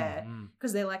it. Yeah.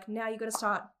 Because they're like, now you got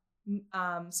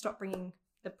to stop bringing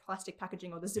the plastic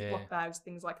packaging or the Ziploc bags,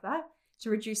 things like that, to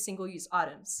reduce single-use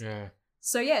items. Yeah.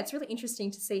 So yeah, it's really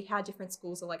interesting to see how different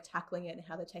schools are like tackling it and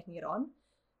how they're taking it on.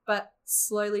 But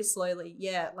slowly,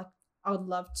 yeah, like I would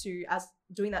love to, as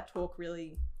doing that talk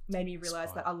really made me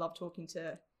realize that I love talking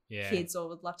to kids, or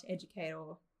would love to educate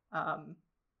or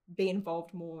be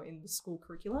involved more in the school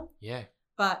curriculum. Yeah.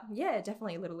 But yeah,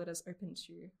 definitely Little Litter's open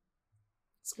to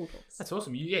school talks. That's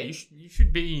awesome. You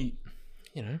should be,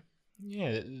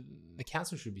 the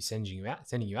council should be sending you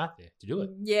out there to do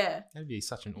it. Yeah. That'd be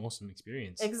such an awesome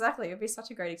experience. Exactly. It'd be such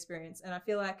a great experience. And I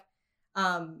feel like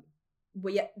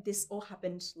this all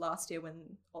happened last year when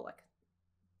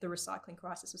the recycling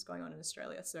crisis was going on in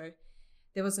Australia. So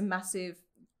there was a massive,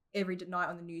 every night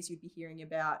on the news you'd be hearing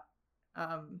about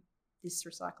this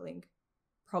recycling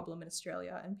problem in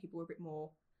Australia, and people were a bit more,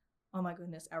 oh my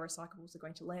goodness, our recyclables are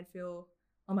going to landfill.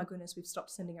 Oh my goodness, we've stopped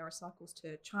sending our recyclables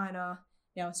to China.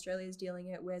 Now Australia's dealing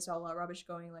it. Where's all our rubbish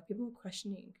going? Like, people were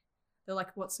questioning. They're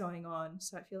like, what's going on?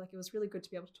 So I feel like it was really good to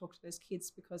be able to talk to those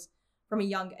kids, because from a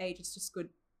young age, it's just good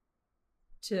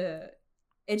to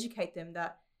educate them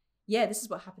that, yeah, this is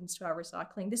what happens to our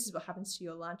recycling. This is what happens to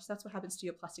your lunch. That's what happens to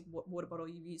your plastic water bottle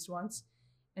you've used once.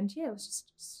 And yeah, it was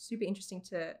just super interesting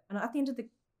and at the end of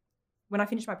when I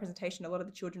finished my presentation, a lot of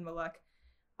the children were like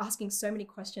asking so many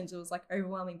questions. It was like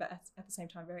overwhelming, but at the same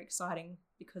time, very exciting,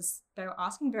 because they were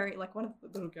asking like one of the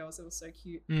little girls, it was so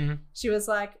cute. Mm-hmm. She was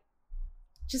like,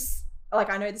 just like,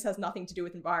 I know this has nothing to do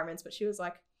with environments, but she was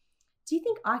like, do you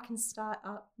think I can start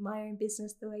up my own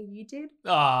business the way you did?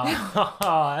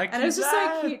 Oh, and it was just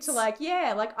so cute to I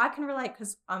can relate,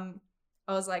 because I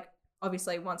was like,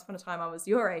 obviously once upon a time I was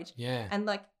your age. Yeah. And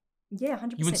 100%.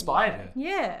 You inspired her.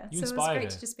 Yeah. So it was great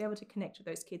to just be able to connect with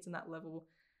those kids on that level.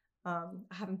 I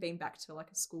haven't been back to a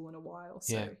school in a while.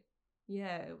 So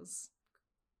yeah, it was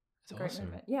a great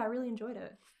moment. Yeah, I really enjoyed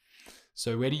it.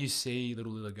 So where do you see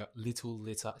little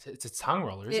litter? It's a tongue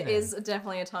roller, isn't it? It is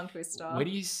definitely a tongue twister. Where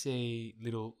do you see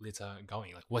little litter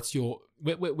going? Like, what's your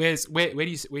where do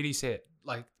you see it?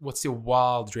 Like, what's your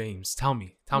wild dreams? Tell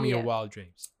me your wild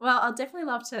dreams. Well, I'd definitely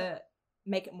love to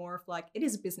make it more of like, it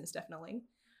is a business definitely,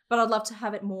 but I'd love to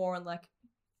have it more on like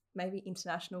maybe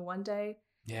international one day.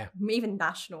 Yeah. Even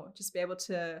national, just be able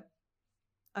to,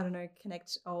 I don't know,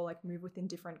 connect or like move within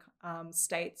different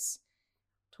states,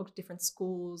 talk to different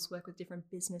schools, work with different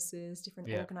businesses,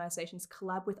 different organizations,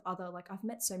 collab with other, like I've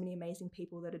met so many amazing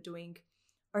people that are doing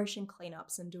ocean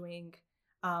cleanups and doing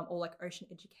or like ocean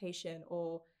education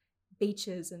or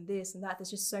beaches and this and that.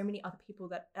 There's just so many other people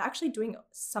that are actually doing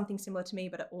something similar to me,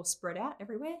 but are all spread out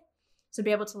everywhere. So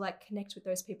be able to like connect with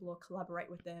those people or collaborate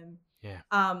with them. Yeah.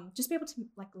 Just be able to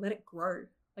like let it grow.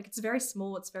 Like it's very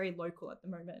small, it's very local at the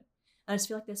moment. And I just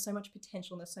feel like there's so much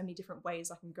potential and there's so many different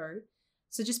ways I can go.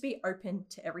 So just be open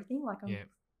to everything. Like I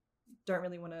don't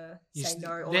really want to say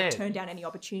no or like turn down any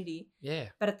opportunity. Yeah.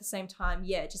 But at the same time,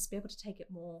 just be able to take it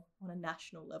more on a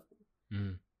national level.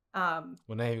 Mm.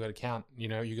 Well, now you've got to count. You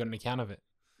know, you got an account of it.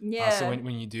 Yeah. So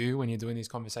when you're doing these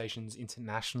conversations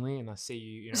internationally, and I see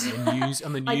you,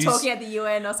 on the news, like talking at the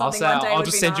UN or something. I'll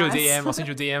just send you a DM. I'll send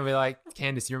you a DM. Be like,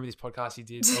 Candace, you remember this podcast you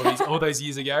did all those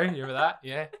years ago? You remember that?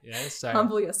 Yeah. So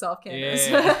humble yourself, Candace.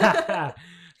 Yeah.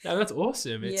 No, that's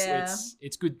awesome.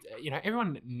 It's good. You know,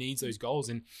 everyone needs those goals,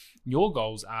 and your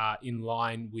goals are in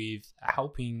line with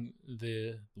helping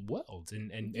the world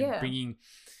and bringing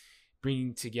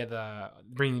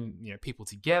people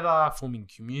together, forming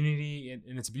community,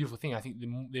 and it's a beautiful thing. I think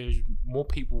there's more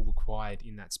people required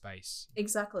in that space.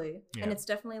 Exactly. Yeah. And it's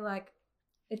definitely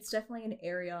an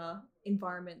area,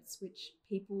 environments which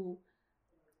people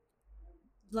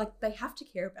like they have to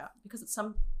care about, because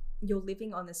you're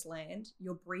living on this land,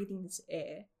 you're breathing this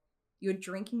air, you're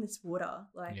drinking this water,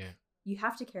 like you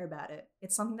have to care about it.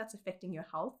 It's something that's affecting your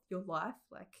health, your life,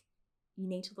 like you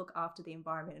need to look after the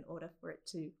environment in order for it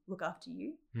to look after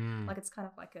you. Like it's kind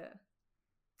of like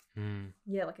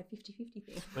like a 50-50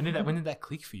 thing. When did that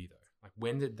click for you though? Like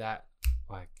when did that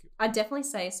I'd definitely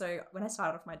say, so when I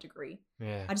started off my degree,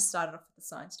 I just started off with a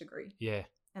science degree. Yeah.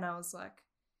 And I was like,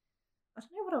 I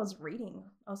don't know what I was reading.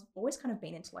 I was always kind of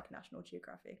been into like National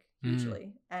Geographic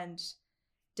usually, and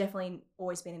definitely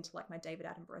always been into like my David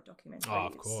Attenborough documentaries. Oh,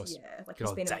 of course. Yeah, like good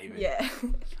he's been David.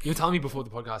 You were telling me before the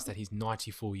podcast that he's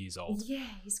 94 years old. Yeah,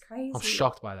 he's crazy. I'm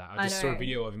shocked by that. I just saw a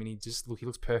video of him and he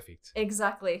looks perfect.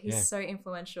 Exactly. He's so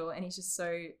influential and he's just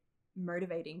so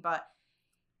motivating. But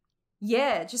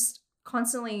yeah, just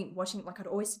constantly watching, like I'd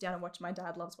always sit down and watch. My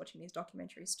dad loves watching these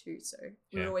documentaries too, so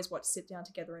we would always sit down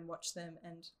together and watch them,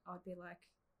 and I'd be like,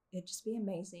 it'd just be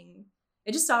amazing.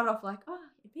 It just started off like,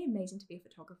 it'd be amazing to be a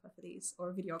photographer for these,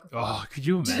 or a videographer. Oh, could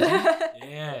you imagine?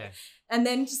 Yeah. And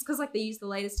then just because like they use the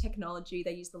latest technology,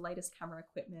 they use the latest camera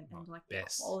equipment, and like the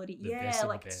quality,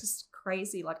 like it's just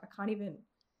crazy. Like I can't even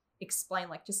explain,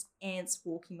 like just ants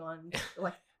walking on,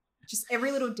 like just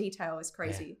every little detail is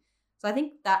crazy. Yeah. So I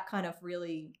think that kind of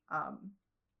really got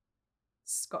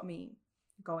me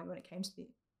going when it came to the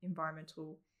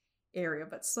environmental area.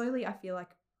 But slowly I feel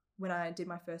like when I did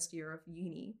my first year of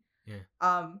uni,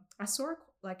 I saw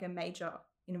like a major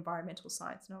in environmental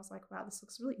science, and I was like, wow, this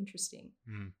looks really interesting.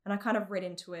 And I kind of read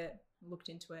into it, looked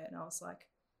into it, and I was like,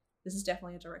 this is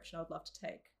definitely a direction I would love to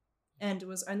take. And it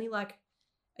was only like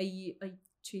a year,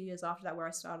 2 years after that where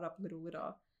I started up Little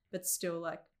Litter, but still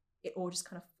like it all just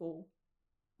kind of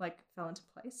fell into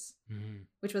place,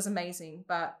 which was amazing.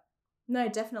 But no,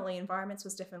 definitely environments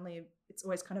was definitely, it's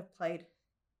always kind of played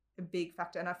a big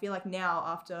factor. And I feel like now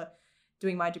after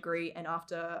doing my degree and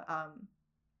after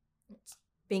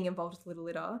being involved with Little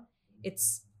Litter,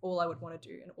 it's all I would want to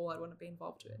do and all I want to be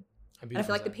involved in. And I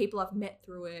feel like the people I've met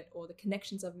through it, or the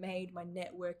connections I've made, my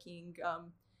networking,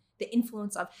 the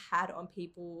influence I've had on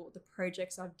people, the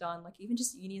projects I've done, like even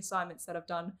just uni assignments that I've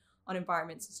done on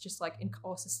environments, it's just like,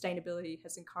 or sustainability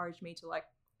has encouraged me to like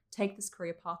take this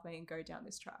career pathway and go down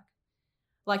this track.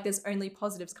 Like there's only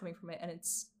positives coming from it, and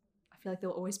I feel like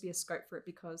there'll always be a scope for it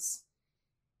because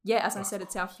as I said,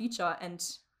 it's our future, and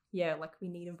like we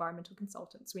need environmental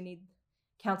consultants, we need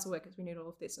council workers, we need all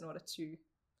of this in order to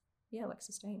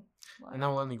sustain life. And that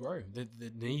will only grow. The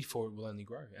need for it will only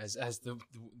grow as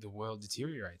the world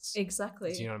deteriorates.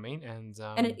 Exactly. Do you know what I mean?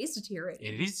 And it is deteriorating.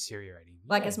 It is deteriorating.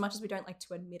 Like as much as we don't like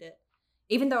to admit it,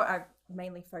 even though I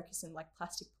mainly focus in like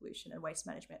plastic pollution and waste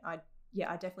management, I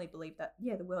definitely believe that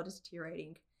the world is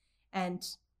deteriorating, and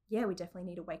we definitely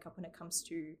need to wake up when it comes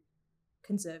to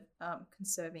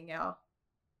conserving our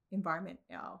environment,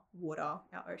 our water,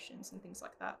 our oceans, and things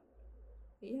like that.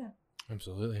 But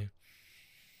absolutely.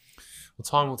 Well,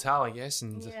 time will tell, I guess,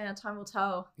 and Yeah, time will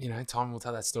tell. time will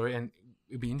tell that story, and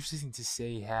it'd be interesting to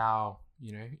see how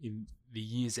in the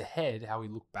years ahead, how we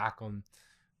look back on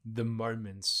the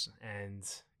moments, and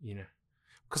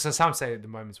because some say the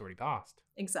moment's already passed.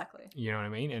 Exactly. You know what I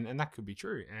mean? And that could be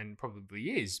true, and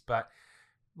probably is. But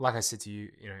like I said to you,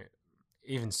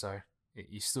 even so,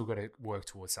 you still got to work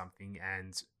towards something,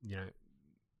 and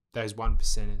those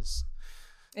 1%ers.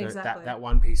 Exactly. That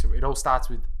one piece of it all starts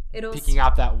with picking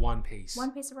up that one piece.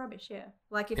 One piece of rubbish, yeah.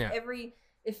 Like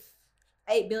if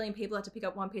 8 billion people had to pick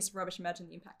up one piece of rubbish, imagine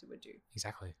the impact it would do.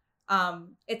 Exactly.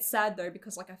 It's sad though,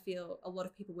 because I feel a lot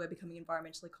of people were becoming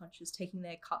environmentally conscious, taking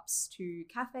their cups to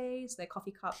cafes, their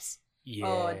coffee cups,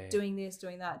 or doing this,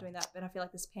 doing that. But I feel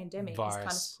like this pandemic has kind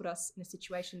of put us in a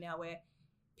situation now where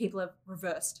people have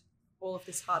reversed all of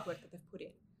this hard work that they've put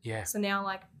in. Yeah. So now,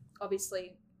 like,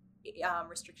 obviously,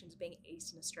 restrictions are being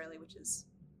eased in Australia, which is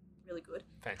really good.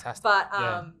 Fantastic.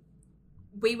 But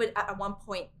we would, at one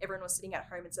point, everyone was sitting at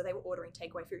home, and so they were ordering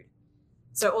takeaway food.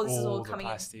 So all this is all coming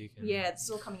in. This is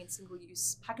all coming in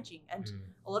single-use packaging, and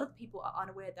a lot of people are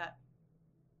unaware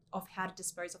of how to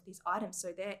dispose of these items.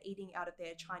 So they're eating out of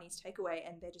their Chinese takeaway,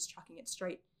 and they're just chucking it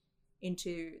straight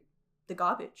into the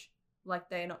garbage. Like,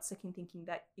 they're not second thinking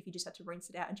that if you just had to rinse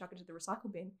it out and chuck it into the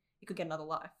recycle bin, it could get another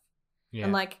life. Yeah.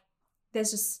 And like,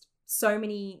 there's just so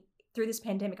many through this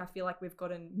pandemic. I feel like we've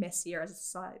gotten messier as a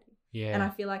society. Yeah. And I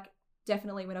feel like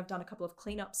definitely when I've done a couple of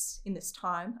cleanups in this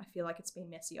time, I feel like it's been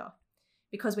messier.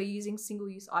 Because we're using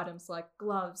single-use items like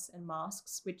gloves and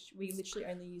masks, which we literally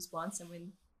only use once and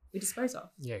when we dispose of.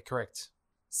 Yeah, correct.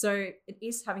 So it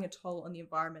is having a toll on the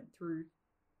environment through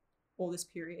all this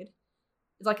period.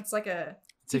 It's like a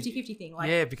 50-50 thing. Like,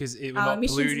 yeah, because we're not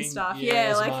polluting and stuff.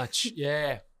 as much.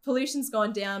 Yeah. Pollution's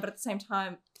gone down, but at the same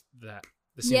time, the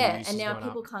single use and now has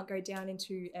people gone up. can't go down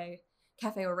into a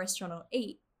cafe or restaurant or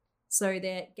eat. So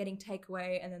they're getting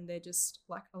takeaway, and then they're just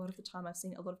like, a lot of the time I've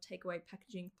seen a lot of takeaway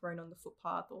packaging thrown on the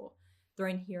footpath or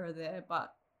thrown here or there.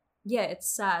 But yeah,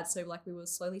 it's sad. So like, we were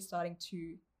slowly starting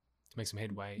to make some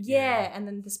headway. Yeah, and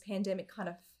then this pandemic kind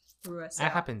of threw us out.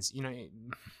 It happens.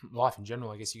 Life in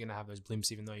general, I guess you're going to have those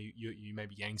blimps, even though you may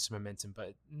be gaining some momentum,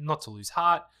 but not to lose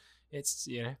heart. It's,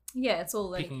 yeah, it's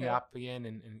all picking it up again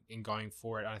and going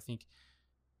for it. I think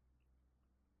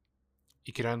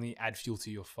it could only add fuel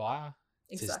to your fire.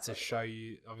 Exactly. To show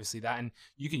you obviously that, and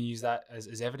you can use that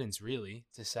as evidence really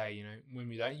to say, when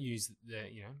we don't use the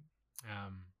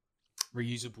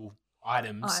reusable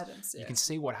items, you can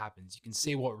see what happens, you can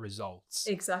see what results.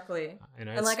 Exactly.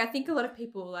 And like, I think a lot of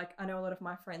people, like, I know a lot of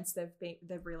my friends,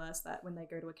 they've realized that when they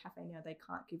go to a cafe now, they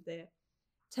can't give their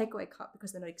takeaway cup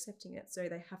because they're not accepting it, so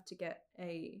they have to get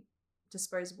a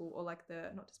disposable, or like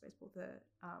the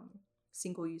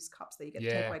single use cups that you get,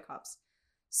 takeaway cups.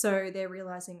 So they're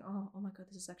realizing, oh my God,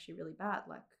 this is actually really bad.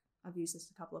 Like, I've used this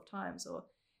a couple of times. Or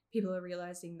people are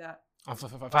realizing that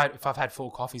if I've had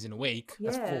 4 coffees in a week,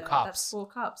 that's 4 cups. That's 4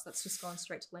 cups. That's just gone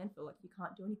straight to landfill. Like, you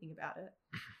can't do anything about it.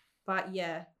 But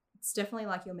yeah, it's definitely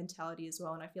like your mentality as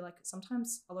well. And I feel like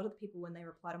sometimes a lot of the people, when they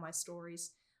reply to my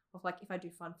stories of like, if I do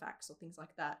fun facts or things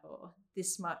like that, or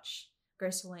this much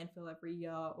goes to landfill every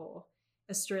year, or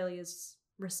Australia's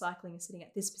recycling is sitting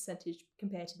at this percentage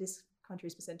compared to this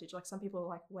country's percentage, like, some people are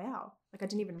like, wow, like, I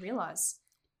didn't even realize.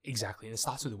 Exactly. And it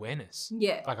starts with awareness.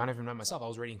 Yeah. Like, I never even know myself. I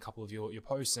was reading a couple of your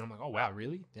posts and I'm like, oh wow,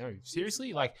 really? No,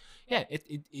 seriously? Like, yeah,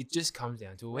 it just comes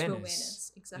down to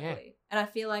awareness. Exactly. Yeah. And I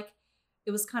feel like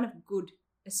it was kind of good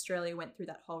Australia went through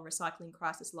that whole recycling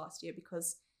crisis last year,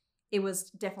 because it was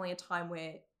definitely a time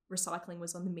where recycling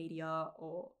was on the media,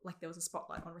 or like there was a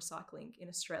spotlight on recycling in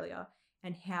Australia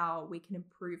and how we can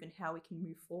improve and how we can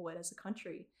move forward as a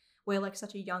country. We're like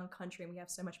such a young country and we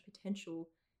have so much potential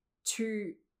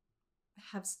to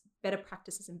have better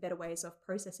practices and better ways of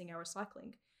processing our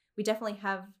recycling. We definitely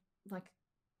have like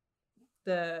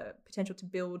the potential to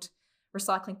build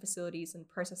recycling facilities and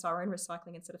process our own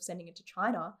recycling instead of sending it to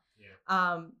China.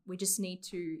 Yeah. We just need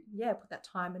to, put that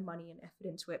time and money and effort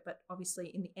into it. But obviously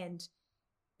in the end,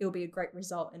 it'll be a great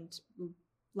result. And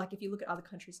like, if you look at other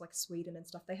countries like Sweden and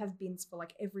stuff, they have bins for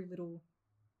like every little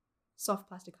soft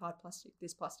plastic, hard plastic,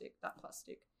 this plastic, that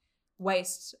plastic,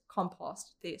 waste,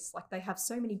 compost, this. Like, they have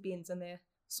so many bins and they're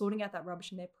sorting out that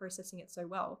rubbish and they're processing it so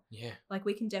well. Yeah. Like,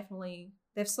 we can definitely,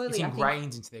 they've slowly, it's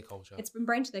ingrained into their culture. It's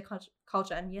ingrained into their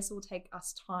culture. And yes, it will take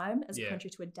us time as a country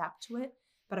to adapt to it.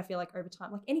 But I feel like over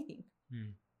time, like anything,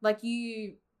 like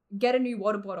you get a new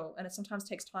water bottle and it sometimes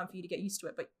takes time for you to get used to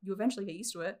it, but you eventually get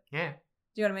used to it. Yeah.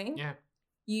 Do you know what I mean? Yeah.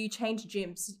 You change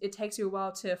gyms. It takes you a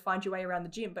while to find your way around the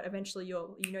gym, but eventually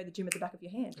you know the gym at the back of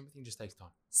your hand. Everything just takes time.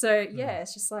 So yeah,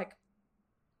 it's just like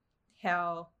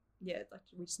how, like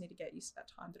we just need to get used to that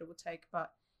time that it will take.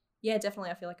 But yeah,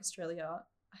 definitely. I feel like Australia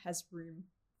has room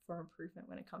for improvement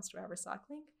when it comes to our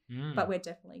recycling, but we're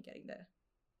definitely getting there.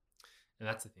 And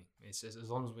that's the thing. It's just, as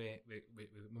long as we're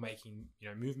making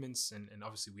movements, and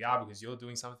obviously we are, because you're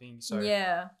doing something. So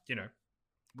yeah,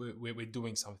 we're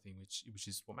doing something, which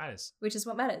is what matters. Which is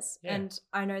what matters. Yeah. And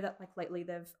I know that like lately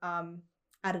they've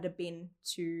added a bin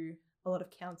to a lot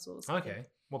of councils. Okay,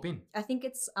 what bin? I think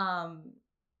it's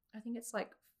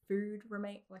like food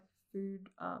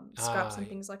scraps and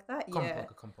things like that. Yeah,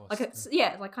 Like a compost.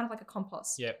 like like kind of like a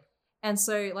compost. Yep. And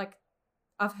so like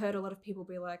I've heard a lot of people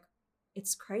be like,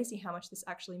 it's crazy how much this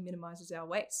actually minimizes our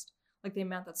waste. Like the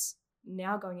amount that's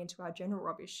now going into our general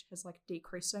rubbish has like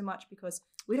decreased so much because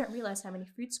we don't realize how many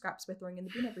food scraps we're throwing in the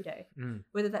bin every day.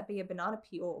 Whether that be a banana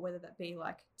peel or whether that be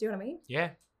like, do you know what I mean? Yeah.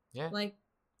 Like,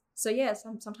 so yeah,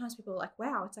 sometimes people are like,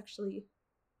 wow, it's actually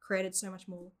created so much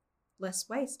more less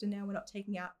waste, and now we're not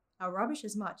taking out our rubbish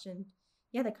as much. And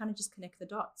yeah, they kind of just connect the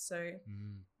dots. So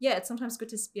yeah, it's sometimes good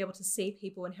to be able to see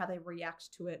people and how they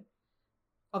react to it.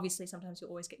 Obviously, sometimes you'll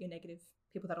always get your negative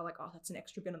people that are like, oh, that's an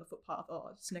extra bin on the footpath. Oh,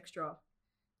 it's an extra.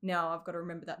 Now I've got to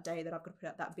remember that day that I've got to put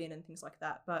out that bin and things like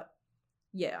that. But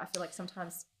yeah, I feel like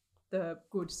sometimes the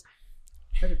good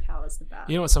overpowers the bad.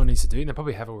 You know what someone needs to do? And they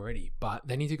probably have already, but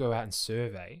they need to go out and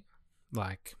survey.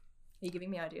 Like, are you giving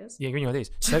me ideas? Yeah, giving you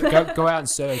ideas. So go out and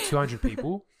survey 200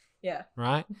 people. Yeah.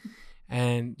 Right?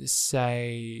 And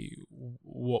say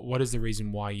what is the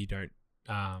reason why you don't,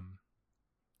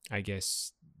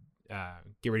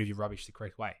 get rid of your rubbish the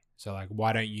correct way. So like,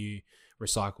 why don't you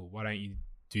recycle? Why don't you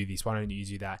do this? Why don't you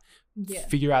do that? Yeah.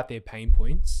 Figure out their pain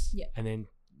points. Yeah. And then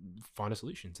find a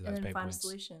solution to those pain points. Find a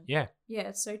solution. Yeah. Yeah,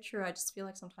 it's so true. I just feel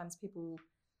like sometimes people,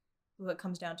 it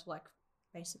comes down to like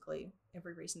basically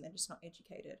every reason they're just not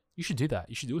educated. You should do that.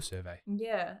 You should do a survey.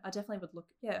 Yeah, I definitely would look.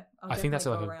 Yeah. I think that's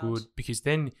like a good, because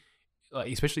then,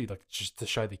 like, especially like just to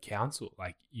show the council,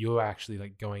 like you're actually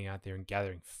like going out there and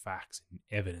gathering facts and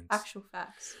evidence. Actual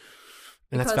facts.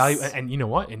 And that's value. And you know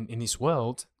what? In this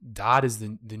world, data is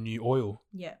the new oil.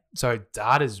 Yeah. So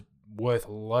data's worth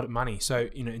a lot of money. So,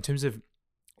 in terms of,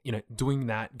 doing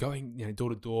that, going, door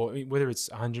to door, whether it's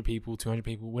 100 people, 200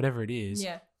 people, whatever it is,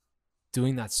 yeah,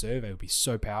 doing that survey would be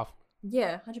so powerful.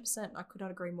 Yeah, 100%. I could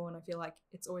not agree more. And I feel like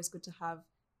it's always good to have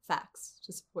facts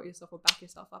to support yourself or back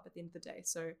yourself up at the end of the day.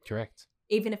 So correct.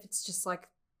 Even if it's just like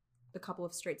the couple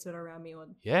of streets that are around me or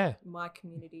my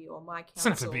community or my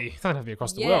council. It doesn't have to be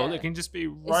across the world. It can just be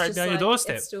right down your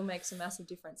doorstep. It still makes a massive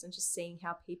difference. And just seeing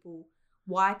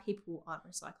why people aren't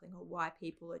recycling or why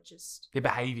people are just... their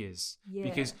behaviors. Yeah.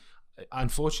 Because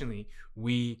unfortunately,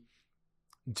 we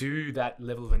do that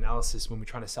level of analysis when we're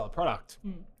trying to sell a product,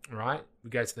 right? We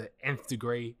go to the nth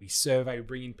degree, we survey, we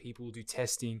bring in people, do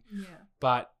testing. Yeah.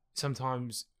 But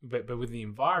sometimes, but with the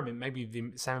environment, maybe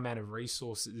the same amount of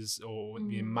resources or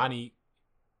the money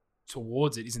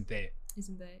towards it isn't there.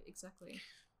 Exactly.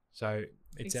 So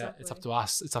it's up to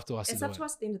us. It's up to us. It's up to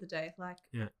us at the end of the day. Like,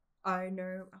 yeah. I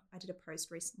know I did a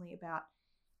post recently about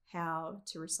how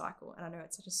to recycle, and I know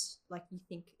it's just like you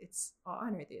think it's, oh, I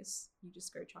know this. You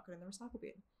just go chuck it in the recycle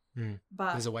bin.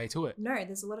 But there's a way to it. No,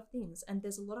 there's a lot of things, and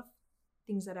there's a lot of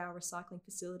things that our recycling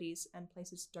facilities and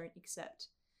places don't accept.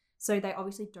 So they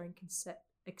obviously don't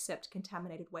accept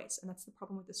contaminated waste, and that's the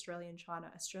problem with Australia and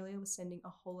China. Australia was sending a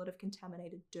whole lot of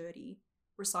contaminated, dirty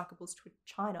recyclables to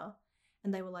China,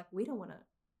 and they were like, we don't want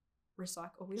to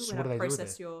recycle, or we don't want to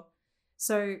process your...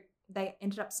 So they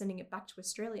ended up sending it back to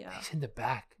Australia. They send it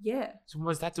back? Yeah. So what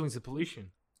was that doing to the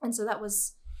pollution? And so that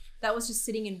was just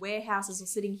sitting in warehouses or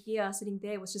sitting here, sitting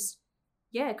there. It was just,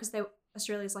 because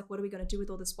Australia's like, what are we going to do with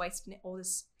all this waste and all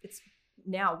this? It's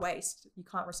now waste. You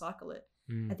can't recycle it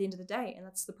at the end of the day. And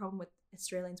that's the problem with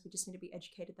Australians. We just need to be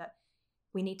educated that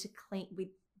we need to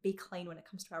be clean when it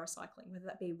comes to our recycling, whether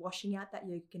that be washing out that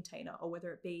yogurt container or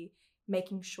whether it be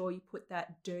making sure you put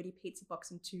that dirty pizza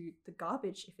box into the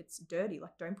garbage if it's dirty.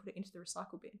 Like, don't put it into the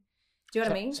recycle bin. Do you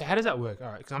know what I mean? So how does that work? All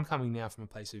right, because I'm coming now from a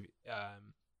place of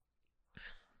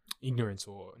ignorance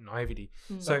or naivety.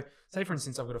 So say, for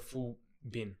instance, I've got a full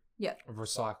bin of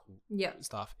recycled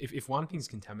stuff. If one thing's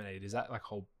contaminated, is that like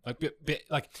whole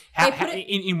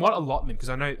in what allotment? Because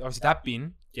I know obviously that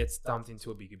bin gets dumped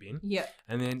into a bigger bin. Yeah.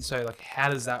 And then so like how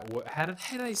does that work? How do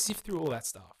they sift through all that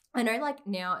stuff? I know like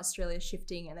now Australia's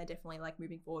shifting and they're definitely like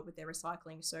moving forward with their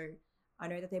recycling. So I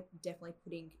know that they're definitely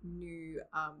putting new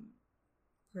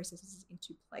processes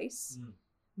into place,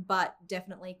 but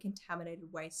definitely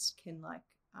contaminated waste can like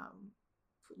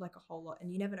put like a whole lot, and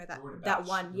you never know that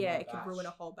one, it can ruin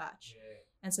a whole batch. Yeah.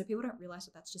 And so people don't realize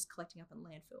that that's just collecting up in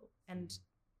landfill. And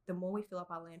the more we fill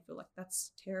up our landfill, like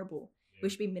that's terrible. Yeah. We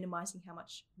should be minimizing how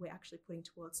much we're actually putting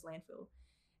towards landfill.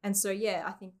 And so,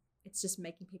 I think it's just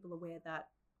making people aware that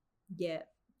yeah,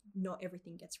 not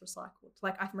everything gets recycled.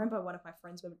 Like I remember one of my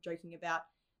friends were joking about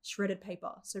shredded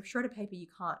paper. So shredded paper you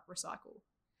can't recycle.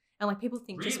 And like people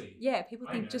think Really? people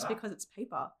I think didn't know just that. because it's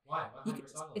paper, Why? Why can't you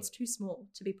recycle it's it? too small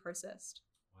to be processed.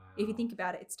 Wow. If you think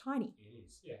about it, it's tiny. It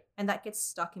is. Yeah. And that gets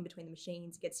stuck in between the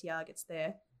machines, gets here, gets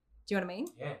there. Do you know what I mean?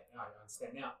 Yeah. No, I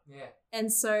understand now. Yeah.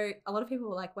 And so a lot of people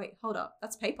were like, wait, hold up,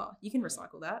 that's paper. You can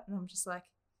recycle that. And I'm just like,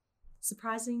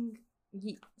 surprisingly not,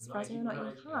 you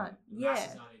can't. Yeah. Masses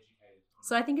aren't educated.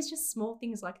 So I think it's just small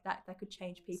things like that that could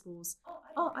change people's,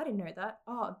 oh, I didn't know that.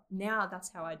 Oh, now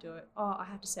that's how I do it. Oh, I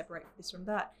have to separate this from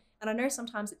that. And I know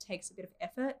sometimes it takes a bit of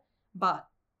effort, but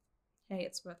hey,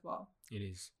 it's worthwhile. It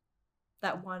is.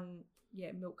 That one,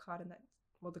 milk carton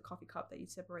or the coffee cup that you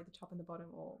separate the top and the bottom,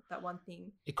 or that one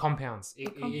thing. It compounds.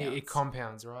 It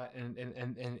compounds, right? And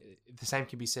the same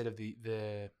can be said of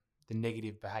the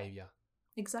negative behavior.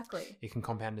 Exactly. It can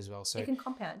compound as well. So it can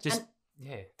compound. Just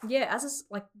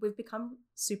we've become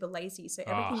super lazy. So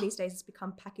everything these days has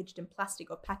become packaged in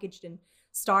plastic or packaged in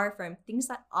styrofoam, things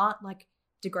that aren't like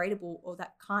degradable or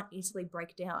that can't easily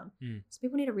break down. So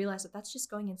people need to realize that that's just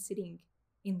going and sitting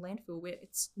in landfill where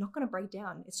it's not going to break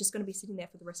down. It's just going to be sitting there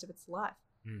for the rest of its life.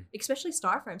 Especially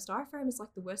styrofoam. Styrofoam is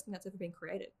like the worst thing that's ever been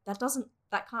created. That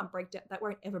can't break down. That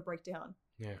won't ever break down.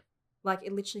 Yeah. Like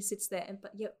it literally sits there.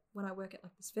 But yet when I work at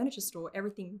like this furniture store,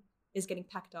 everything is getting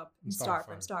packed up in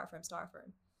styrofoam.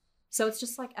 So it's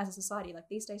just like as a society, like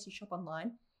these days you shop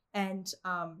online and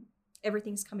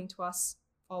everything's coming to us.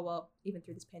 Oh, well, even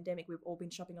through this pandemic, we've all been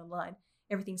shopping online.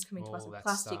 Everything's coming to us in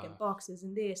plastic and boxes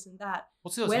and this and that.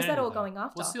 Where's that all going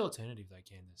after? What's the alternative though,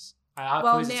 Candace?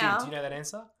 Well, now, do you know that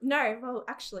answer? No. Well,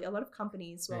 actually, a lot of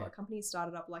companies, companies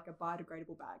started up like a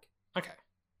biodegradable bag. Okay.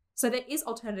 So there is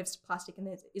alternatives to plastic, and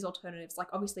there is alternatives. Like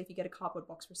obviously, if you get a cardboard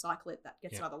box, recycle it, that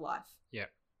gets another life. Yeah.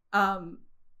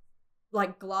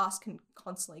 Like glass can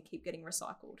constantly keep getting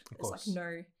recycled. There's like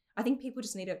no. I think people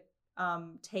just need to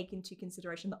take into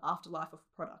consideration the afterlife of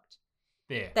a product.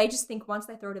 Yeah. They just think once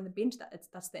they throw it in the bin,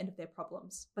 that's the end of their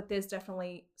problems. But there's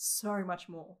definitely so much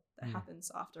more that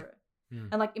happens after it.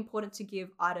 And like important to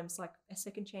give items like a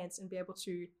second chance and be able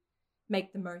to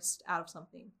make the most out of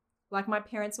something. Like my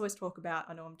parents always talk about,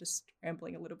 I know I'm just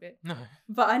rambling a little bit. No.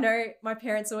 But I know my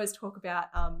parents always talk about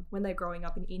when they're growing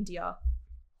up in India,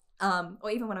 or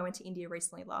even when I went to India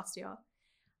recently last year,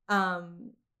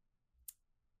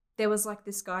 there was like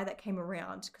this guy that came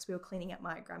around because we were cleaning out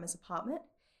my grandma's apartment.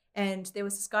 And there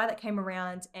was this guy that came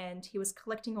around and he was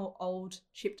collecting all old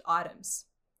chipped items,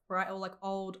 right? Or like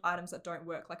old items that don't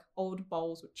work, like old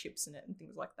bowls with chips in it and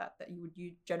things like that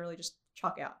you generally just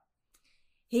chuck out.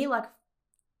 He like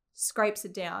scrapes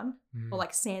it down or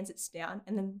like sands it down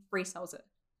and then resells it.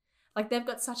 Like they've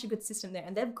got such a good system there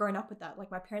and they've grown up with that.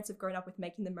 Like my parents have grown up with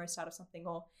making the most out of something,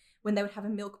 or when they would have a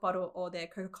milk bottle or their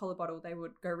Coca-Cola bottle, they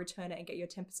would go return it and get you a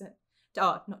 10%.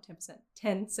 Oh, not 10%,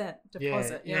 10-cent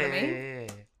deposit. You know what I mean? Yeah.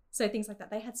 So things like that.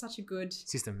 They had such a good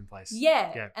system in place.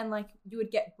 Yeah. And like you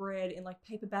would get bread in like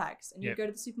paper bags and you'd go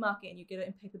to the supermarket and you get it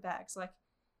in paper bags. Like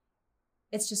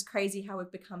it's just crazy how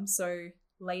we've become so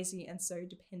lazy and so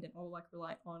dependent or like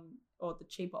reliant on or the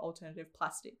cheaper alternative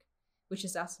plastic, which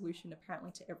is our solution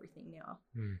apparently to everything now.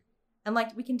 And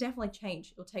like we can definitely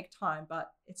change. It'll take time,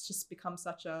 but it's just become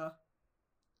such a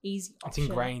easy option. It's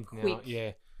ingrained now.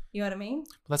 Yeah. You know what I mean?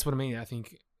 But that's what I mean. I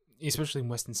think especially in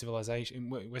Western civilization,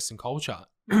 in Western culture,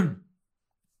 we're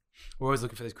always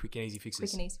looking for those quick and easy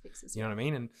fixes. You know what I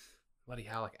mean? And bloody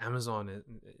hell, like Amazon,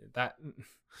 that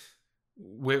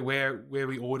where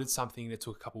we ordered something that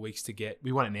took a couple of weeks to get,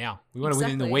 we want it now. We want it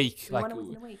within the week.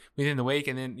 Within the week,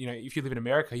 and then if you live in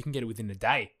America, you can get it within a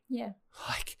day. Yeah.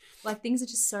 Like things are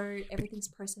just so everything's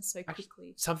processed so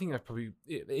quickly. Something that probably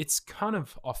it's kind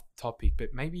of off topic,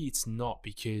 but maybe it's not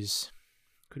because.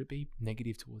 Could it be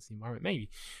negative towards the environment? Maybe.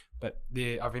 But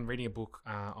I've been reading a book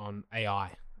on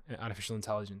AI, artificial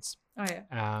intelligence. Oh,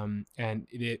 yeah.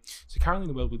 So currently in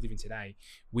the world we live in today,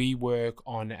 we work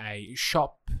on a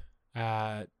shop,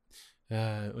 what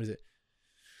is it?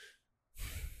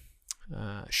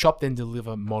 Shop then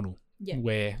deliver model. Yeah.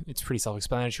 Where it's pretty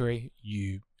self-explanatory.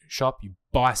 You shop, you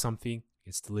buy something,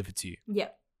 it's delivered to you. Yeah.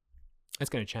 That's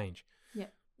going to change. Yeah.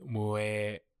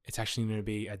 Where it's actually going to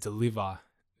be a deliver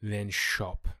then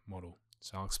shop model.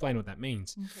 So I'll explain what that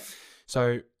means. Okay.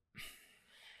 So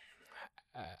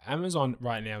Amazon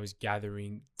right now is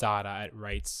gathering data at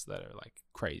rates that are like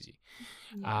crazy.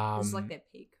 Yeah, this is like their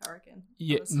peak, I reckon.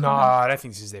 Yeah, I don't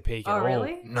think this is their peak at all. Oh,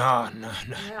 really? No.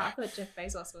 Yeah, I thought Jeff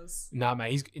Bezos was. No, mate.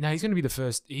 He's going to be the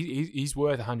first. He's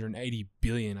worth 180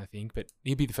 billion, I think, but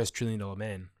he'll be the first $1 trillion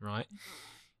man, right?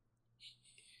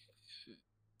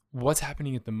 What's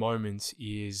happening at the moment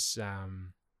is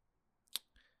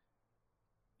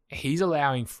he's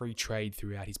allowing free trade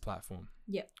throughout his platform.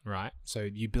 Yep. Right? So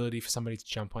the ability for somebody to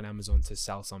jump on Amazon to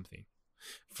sell something,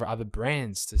 for other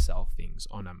brands to sell things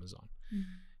on Amazon. Mm.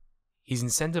 He's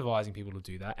incentivizing people to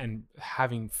do that and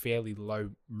having fairly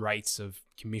low rates of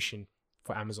commission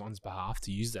for Amazon's behalf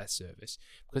to use that service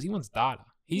because he wants data.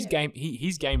 His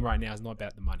game right now is not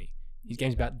about the money. His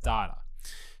game's about data.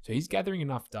 So he's gathering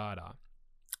enough data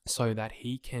so that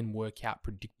he can work out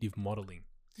predictive modeling.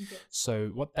 Okay.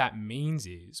 So what that means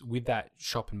is with that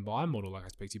shop and buy model, like I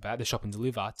spoke to you about, the shop and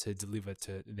deliver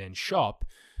to then shop,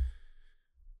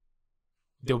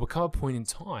 there will come a point in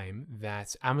time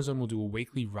that Amazon will do a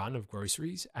weekly run of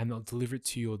groceries and they'll deliver it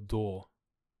to your door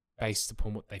based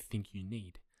upon what they think you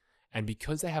need. And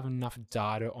because they have enough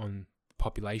data on the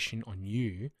population, on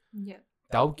you,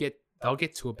 they'll get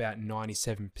to about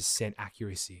 97%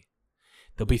 accuracy.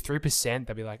 There'll be 3%,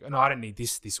 they'll be like, oh, no, I don't need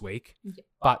this week. Yeah.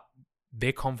 But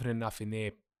they're confident enough in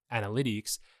their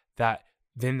analytics that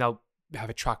then they'll have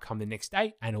a truck come the next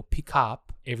day and it'll pick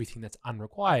up everything that's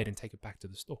unrequired and take it back to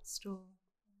the store.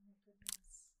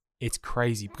 It's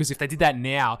crazy because if they did that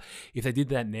now,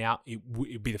 it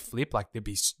would be the flip. Like there'd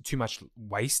be too much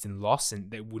waste and loss,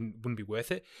 and it wouldn't be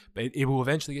worth it. But it will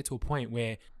eventually get to a point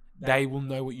where they will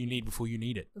know what you need before you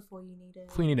need it. Before you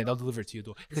need it, they'll deliver it to your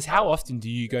door. Because how often do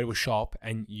you go to a shop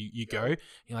and you go, and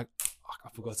you're like, fuck, I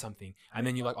forgot something, and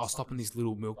then you're like, I'll stop in this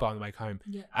little milk bar on the way home.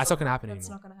 Yeah, that's not gonna happen anymore. That's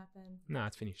not gonna happen. No,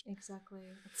 it's finished. Exactly.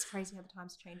 It's crazy how the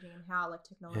times are changing and how like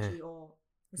technology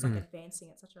is like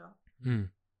advancing at such a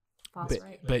fast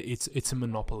rate. But it's a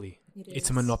monopoly. It's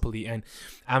a monopoly, and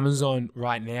Amazon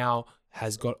right now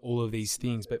has got all of these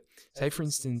things. But say for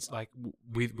instance, like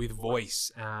with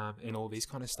voice and all these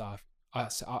kind of stuff,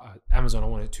 Amazon,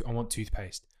 I want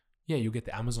toothpaste. Yeah, you'll get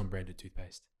the Amazon branded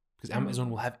toothpaste because Amazon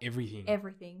will have everything.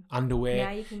 Underwear,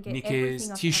 now you can get knickers,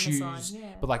 tissues,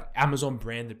 but like Amazon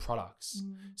branded products.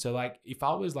 So like if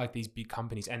I was like these big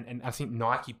companies, and I think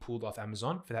Nike pulled off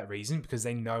Amazon for that reason because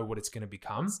they know what it's going to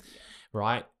become,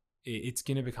 right? It's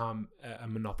going to become a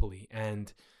monopoly,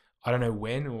 and I don't know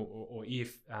when or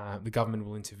if the government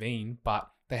will intervene, but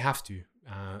they have to.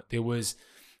 They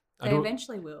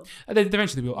eventually will. They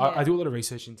eventually will. Yeah. I do a lot of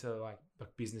research into like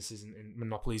businesses and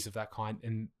monopolies of that kind,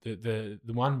 and the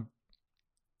one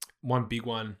big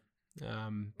one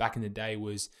back in the day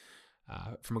was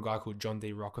from a guy called John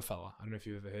D. Rockefeller. I don't know if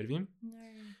you've ever heard of him. No.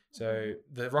 So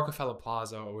the Rockefeller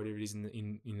Plaza or whatever it is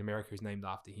in America is named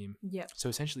after him. Yeah. So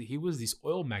essentially he was this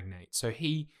oil magnate. So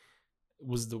he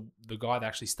was the guy that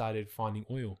actually started finding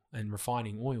oil and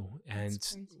refining oil and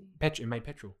made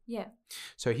petrol. Yeah.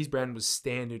 So his brand was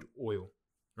Standard Oil,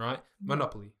 right?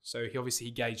 Monopoly. So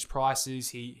he gauged prices.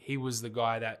 He was the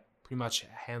guy that pretty much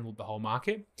handled the whole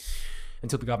market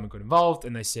until the government got involved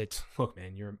and they said, look,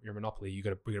 man, you're a monopoly. We got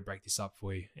to break this up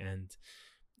for you. And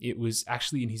it was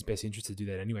actually in his best interest to do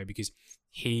that anyway, because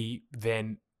he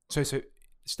then, so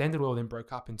Standard Oil then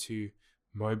broke up into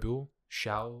Mobil,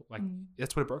 Shell, like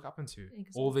that's what it broke up into. Exactly.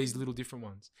 All these little different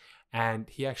ones. And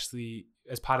he actually,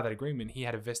 as part of that agreement, he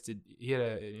had an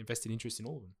invested interest in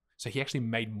all of them. So he actually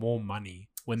made more money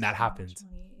when that happened.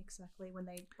 Exactly, when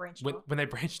they branched off. When they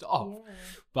branched off. Yeah.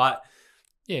 But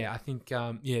yeah, I think,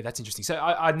 that's interesting. So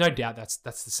I no doubt that's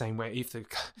the same way. If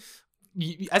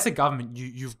as a government,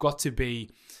 you've got to be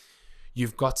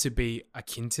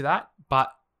akin to that.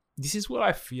 But this is what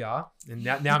I fear. And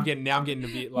now I'm getting a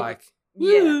bit like,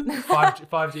 yeah,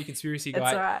 5G conspiracy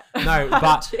guy. That's all right. No,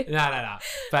 but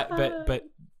no. But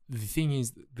the thing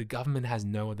is, the government has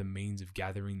no other means of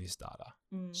gathering this data.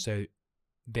 So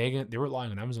they're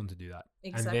relying on Amazon to do that.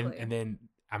 Exactly. And then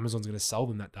Amazon's going to sell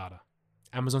them that data.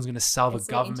 Amazon's going to sell the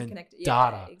government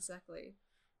data. Yeah, exactly.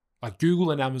 Like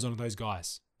Google and Amazon are those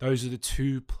guys. Those are the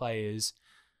two players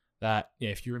that,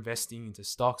 if you're investing into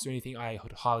stocks or anything, I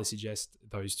would highly suggest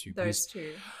those two. Those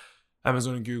two.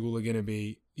 Amazon and Google are going to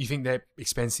be, you think they're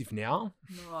expensive now?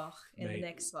 In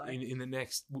the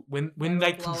next when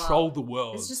they control the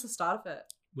world. It's just the start of it.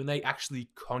 When they actually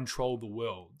control the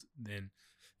world, then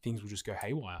things will just go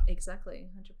haywire. Exactly,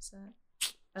 100%.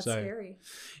 That's scary.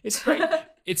 It's great.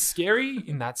 It's scary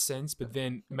in that sense, but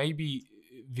then maybe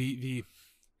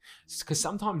because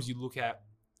sometimes you look at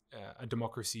a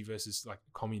democracy versus like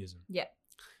communism. Yeah.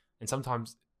 And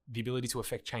sometimes the ability to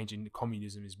affect change in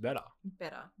communism is better.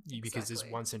 Because there's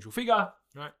one central figure,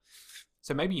 right?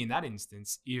 So maybe in that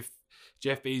instance, if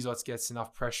Jeff Bezos gets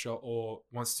enough pressure or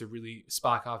wants to really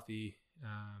spark up the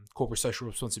corporate social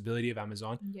responsibility of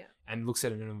Amazon and looks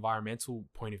at an environmental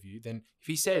point of view, then if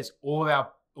he says all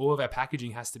of our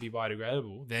packaging has to be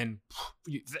biodegradable, then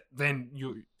the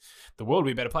world will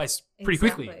be a better place pretty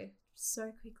quickly.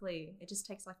 So quickly. It just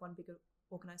takes like one big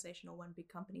organization or one big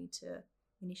company to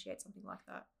initiate something like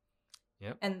that.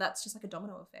 Yep. And that's just like a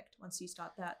domino effect. Once you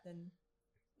start that, then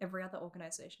every other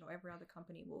organization or every other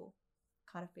company will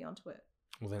kind of be onto it.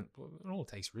 Well, then all it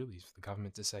takes really is for the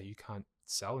government to say you can't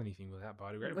sell anything without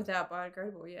biodegradable. Without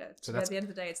biodegradable, yeah. So at the end of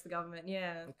the day, it's the government,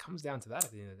 yeah. It comes down to that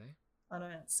at the end of the day. I know,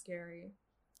 it's scary.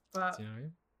 But Do you know what I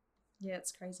mean? yeah,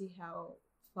 it's crazy how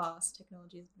fast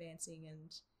technology is advancing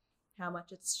and how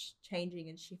much it's changing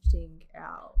and shifting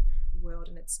our world,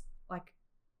 and it's like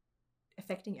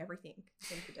affecting everything at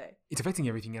the end of the day. It's affecting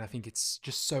everything, and I think it's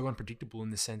just so unpredictable in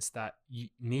the sense that you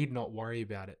need not worry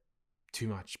about it too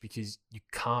much because you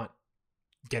can't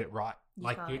get it right.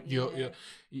 You're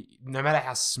no matter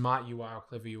how smart you are or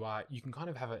clever you are, you can kind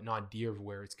of have an idea of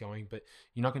where it's going, but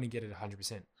you're not going to get it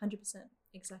 100%. 100%,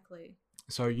 exactly.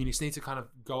 So you just need to kind of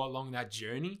go along that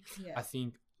journey. Yeah. I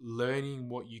think learning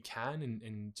what you can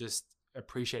and just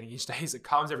appreciating each day as it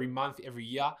comes, every month, every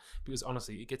year, because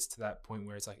honestly, it gets to that point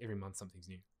where it's like every month something's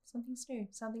new. Something's new.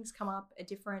 Something's come up, a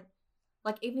different,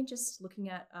 like even just looking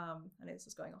at, I know this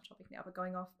is going off topic now, but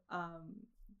going off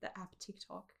the app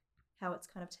TikTok, how it's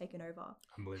kind of taken over.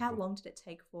 Unbelievable. How long did it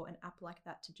take for an app like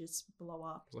that to just blow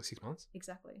up? It was like 6 months.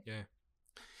 Exactly. Yeah.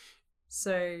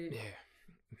 So yeah,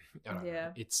 I don't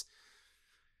know.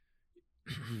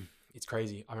 It's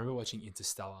crazy. I remember watching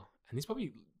Interstellar, and this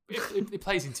probably it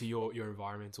plays into your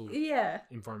environmental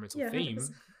theme.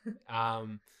 I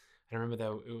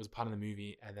remember it was part of the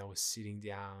movie, and they were sitting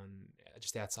down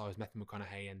just outside with Matthew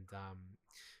McConaughey and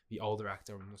the older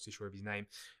actor. I'm not too sure of his name,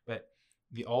 but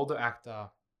the older actor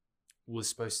was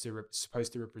supposed to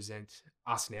represent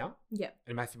us now. Yeah.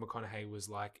 And Matthew McConaughey was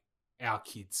like our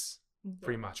kids,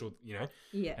 pretty much, or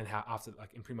Yeah. And how after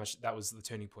and pretty much that was the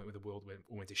turning point where the world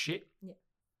went to shit. Yeah.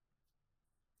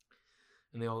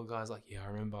 And the old guy's like, yeah, I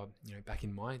remember, back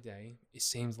in my day, it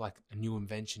seems like a new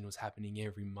invention was happening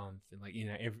every month, and like,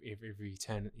 every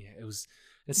turn. Yeah,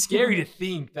 it's scary to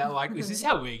think that like, is this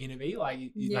how we're gonna be?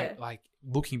 Like, like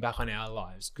looking back on our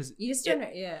lives, because you just don't know.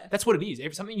 Yeah, that's what it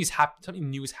is. Something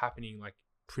new is happening like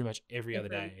pretty much every other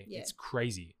day. Yeah. It's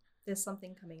crazy. There's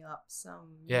something coming up,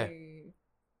 some new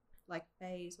like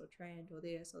phase or trend or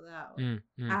this or that or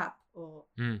app or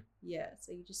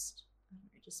So you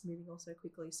just moving all so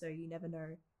quickly, so you never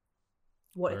know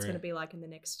what it's going to be like in the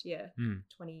next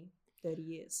 20, 30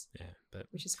 years. Yeah, but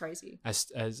which is crazy. As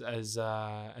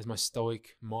my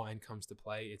stoic mind comes to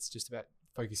play, it's just about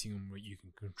focusing on what you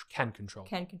can control.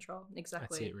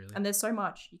 Exactly. That's it, really. And there's so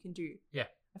much you can do. Yeah.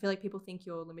 I feel like people think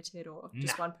you're limited or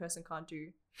just one person can't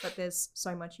do, but there's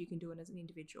so much you can do as an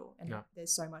individual, and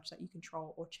there's so much that you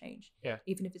control or change. Yeah.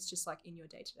 Even if it's just like in your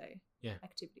day-to-day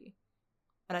activity.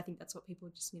 And I think that's what people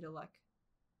just need to like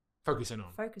focus on.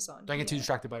 Don't get too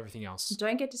distracted by everything else.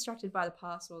 Don't get distracted by the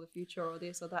past or the future or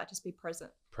this or that. Just be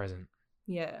present.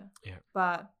 Yeah.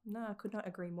 But no, I could not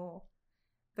agree more.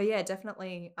 But yeah,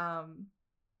 definitely a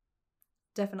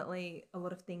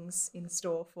lot of things in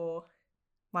store for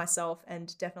myself,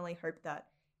 and definitely hope that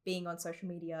being on social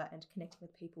media and connecting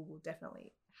with people will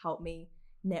definitely help me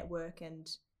network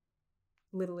and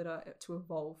little to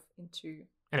evolve into.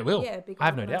 And it will. Yeah, a big I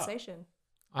have no doubt. organization.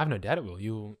 I have no doubt it will.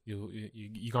 You're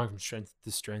going from strength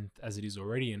to strength as it is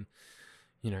already, and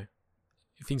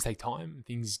things take time.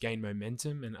 Things gain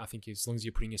momentum, and I think as long as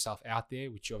you're putting yourself out there,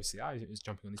 which you obviously are, is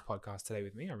jumping on this podcast today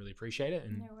with me, I really appreciate it.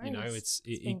 And it's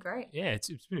been great. Yeah, it's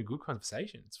been a good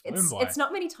conversation. It's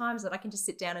not many times that I can just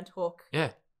sit down and talk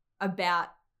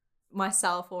about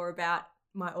myself or about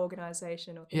my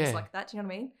organization or things like that. Do you know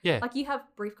what I mean? Yeah. Like you have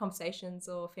brief conversations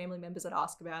or family members that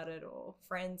ask about it, or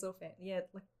friends or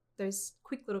like those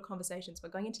quick little conversations,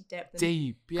 but going into depth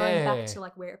and going back to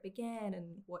like where it began and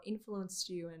what influenced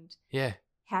you and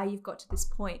how you've got to this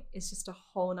point is just a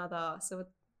whole nother. So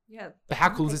But how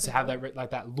cool is it to have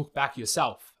that look back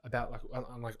yourself about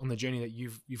like on the journey that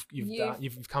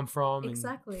you've come from and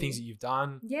things that you've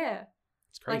done. Yeah.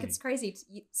 It's crazy. Like it's crazy.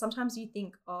 Sometimes you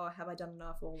think, oh, have I done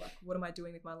enough? Or like, what am I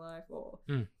doing with my life? Or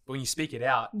but when you speak it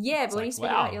out, but when you speak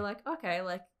it out, you're like, okay,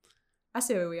 like I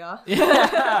see where we are.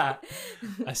 Yeah.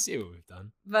 I see what we've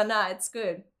done. But no, it's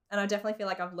good. And I definitely feel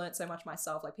like I've learned so much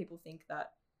myself. Like people think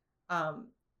that I'm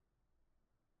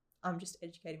just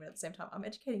educating, but at the same time, I'm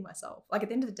educating myself. Like at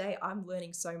the end of the day, I'm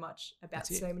learning so much about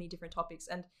so many different topics.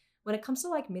 And when it comes to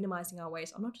like minimizing our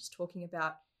waste, I'm not just talking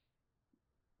about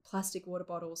plastic water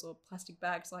bottles or plastic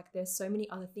bags. Like there's so many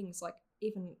other things, like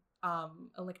even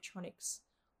electronics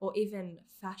or even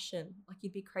fashion. Like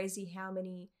you'd be crazy how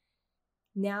many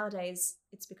nowadays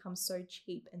it's become so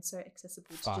cheap and so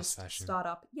accessible to just start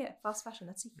up. Yeah, fast fashion.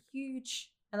 That's a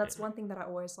huge, and that's one thing that I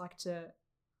always like to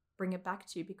bring it back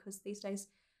to, because these days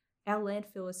our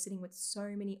landfill is sitting with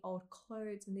so many old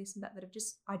clothes and this and that that are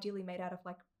just ideally made out of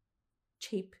like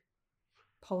cheap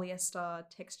polyester,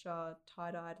 texture,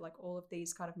 tie-dyed, like all of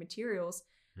these kind of materials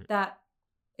that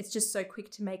it's just so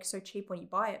quick to make, so cheap when you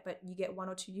buy it, but you get 1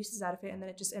 or 2 uses out of it and then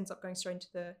it just ends up going straight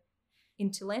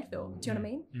into landfill. Do you know what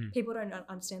I mean? People don't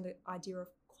understand the idea of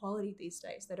quality these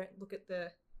days. They don't look at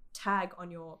the tag on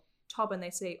your top and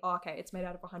they see, oh, okay, it's made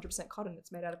out of 100% cotton,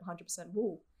 it's made out of 100%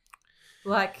 wool.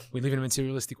 Like, we live in a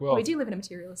materialistic world. We do live in a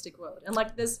materialistic world. And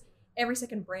like there's every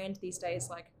second brand these days,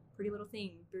 like Pretty Little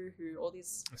Thing, Boohoo, all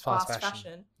these fast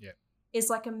fashion is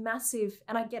like a massive,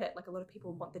 and I get it, like a lot of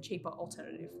people want the cheaper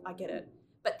alternative. I get it.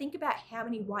 But think about how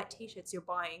many white t-shirts you're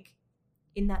buying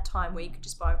in that time where you could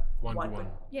just buy one good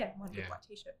white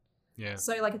t-shirt. Yeah.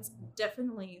 So like it's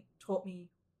definitely taught me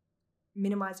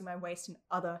minimizing my waste in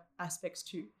other aspects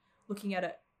too. Looking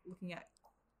at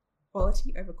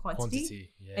quality over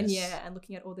quantity. Yes. And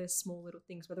looking at all those small little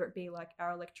things, whether it be like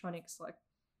our electronics, like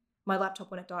my laptop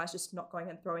when it dies, just not going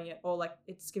and throwing it, or like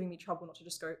it's giving me trouble not to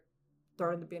just go throw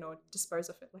it in the bin or dispose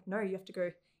of it. Like, no, you have to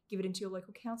go give it into your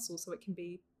local council so it can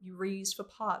be reused for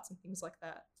parts and things like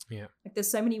that. Yeah. Like there's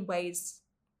so many ways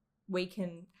we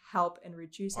can help and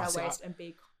reduce our waste and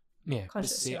be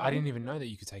conscious. See, I didn't even know that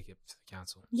you could take it to the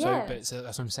council. Yeah. So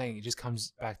that's what I'm saying. It just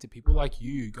comes back to people like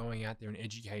you going out there and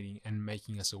educating and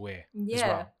making us aware. Yeah, as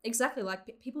well. Exactly.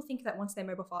 Like people think that once their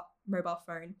mobile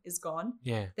phone is gone,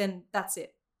 then that's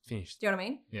it. Finished. Do you know what I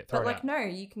mean? Yeah. But like, no,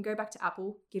 you can go back to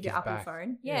Apple, give your Apple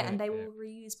phone, and they will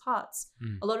reuse parts.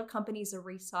 A lot of companies are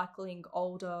recycling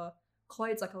older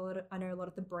clothes. Like I know a lot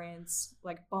of the brands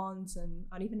like Bonds and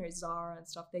I even know Zara and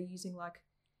stuff.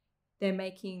 They're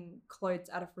making clothes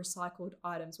out of recycled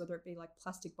items, whether it be like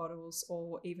plastic bottles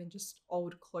or even just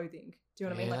old clothing. Do you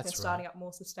know what I mean? Like they're starting up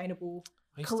more sustainable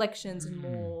collections and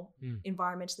more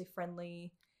environmentally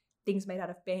friendly things made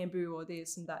out of bamboo or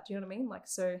this and that. Do you know what I mean? Like,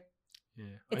 so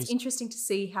it's interesting to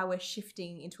see how we're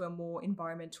shifting into a more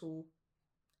environmental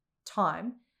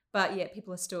time. But yeah,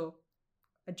 people are still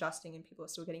adjusting and people are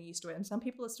still getting used to it. And some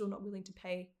people are still not willing to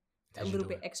pay a little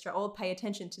bit extra or pay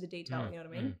attention to the detail. You know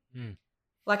what I mean?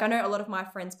 Like I know a lot of my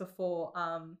friends before,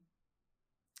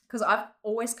 because I've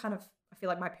always I feel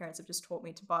like my parents have just taught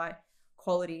me to buy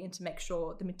quality and to make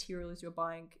sure the materials you're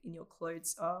buying in your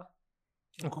clothes are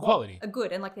quality, are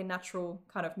good and like they're natural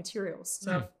kind of materials.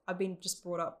 So I've been just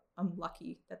brought up, I'm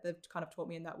lucky that they've kind of taught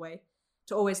me in that way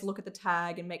to always look at the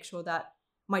tag and make sure that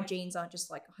my jeans aren't just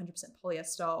like 100%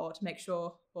 polyester, or to make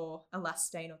sure, or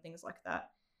elastane or things like that,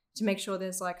 to make sure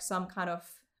there's like some kind of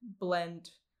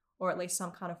blend or at least some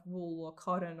kind of wool or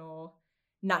cotton or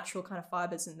natural kind of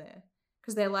fibers in there.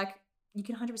 Because they're like, you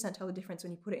can 100% tell the difference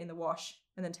when you put it in the wash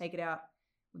and then take it out,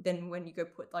 than when you go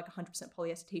put like 100%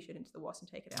 polyester t-shirt into the wash and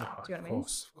take it out. Do you know what I mean?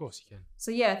 Of course you can.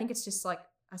 So yeah, I think it's just like,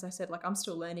 as I said, like I'm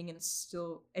still learning and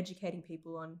still educating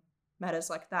people on matters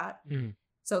like that.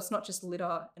 So it's not just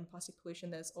litter and plastic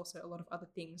pollution. There's also a lot of other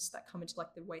things that come into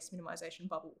like the waste minimization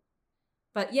bubble.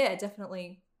 But yeah,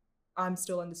 definitely I'm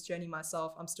still on this journey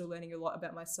myself. I'm still learning a lot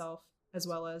about myself, as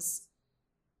well as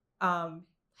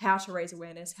how to raise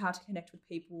awareness, how to connect with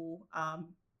people,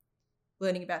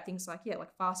 learning about things like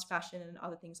fast fashion and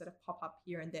other things that have popped up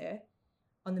here and there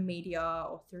on the media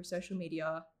or through social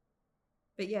media.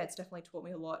 But yeah, it's definitely taught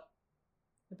me a lot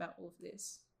about all of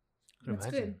this. That's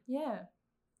good. Yeah.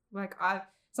 Like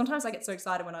sometimes I get so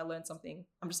excited when I learn something.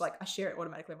 I'm just like, I share it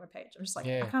automatically on my page. I'm just like,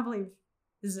 I can't believe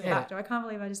this is a fact, or I can't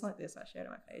believe I just learned this. I shared it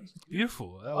on my page.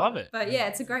 Beautiful. I love it. But yeah,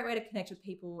 it's a great way to connect with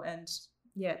people. And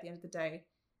yeah, at the end of the day,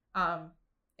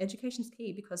 education's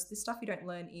key, because this stuff you don't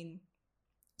learn in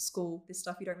school, this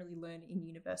stuff you don't really learn in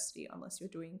university unless you're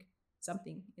doing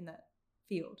something in that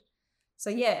field. So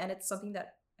yeah, and it's something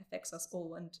that affects us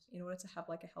all. And in order to have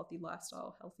like a healthy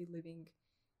lifestyle, healthy living,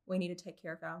 we need to take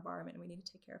care of our environment and we need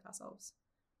to take care of ourselves.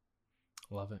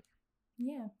 Love it.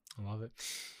 Yeah. I love it.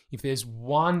 If there's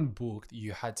one book that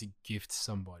you had to gift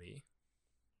somebody,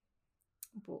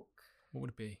 book, what would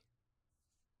it be?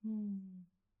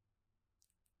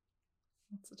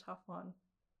 That's a tough one.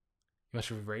 You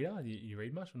much of a reader? You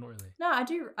read much or not really? No, I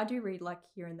do read like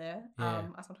here and there.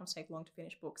 I sometimes take long to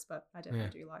finish books, but I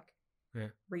definitely do like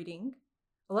reading.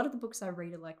 A lot of the books I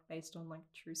read are like based on like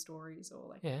true stories or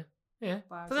like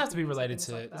doesn't have to be related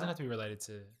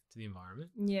to the environment.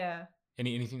 Yeah.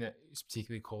 Anything that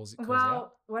particularly calls out?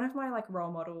 Well, one of my like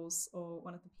role models, or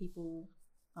one of the people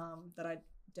that I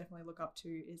definitely look up to,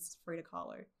 is Frida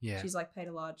Kahlo. Yeah. She's like played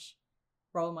a large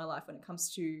role in my life when it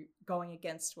comes to going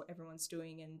against what everyone's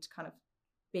doing and kind of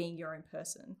being your own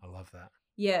person. I love that.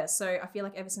 Yeah, so I feel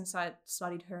like ever since I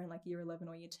studied her in like year 11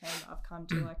 or year 10, I've come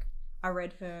to like, I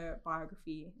read her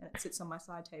biography and it sits on my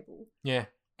side table. Yeah.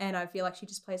 And I feel like she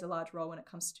just plays a large role when it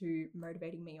comes to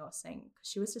motivating me or saying, because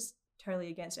she was just totally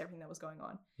against everything that was going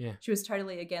on. Yeah. She was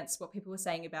totally against what people were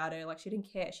saying about her. Like, she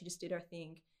didn't care. She just did her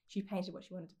thing. She painted what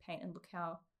she wanted to paint, and look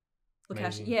how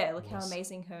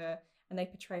amazing her, and they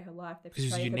portray her life. They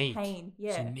portray her pain.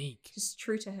 Yeah. It's unique. Just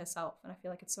true to herself. And I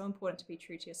feel like it's so important to be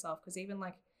true to yourself, because even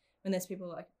like when there's people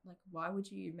like why would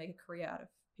you make a career out of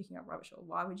picking up rubbish, or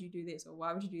why would you do this, or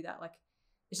why would you do that? Like,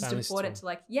 it's just important to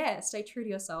like, stay true to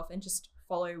yourself and just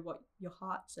follow what your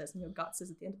heart says and your gut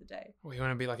says at the end of the day. Well, you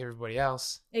want to be like everybody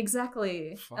else.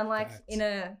 Exactly. Fuck and like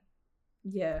that.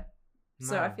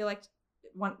 So I feel like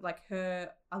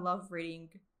I love reading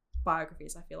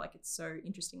biographies. I feel like it's so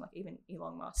interesting, like even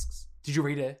Elon Musk's. Did you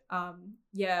read it? My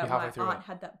aunt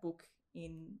had that book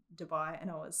in Dubai, and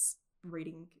I was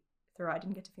reading through. I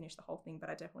didn't get to finish the whole thing, but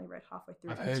I definitely read halfway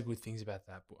through. I've heard good things about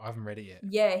that book. I haven't read it yet.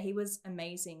 Yeah, he was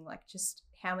amazing. Like, just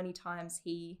how many times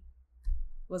he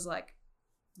was like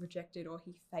rejected or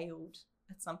he failed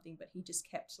at something, but he just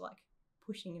kept like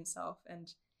pushing himself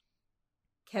and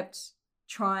kept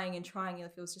trying and trying.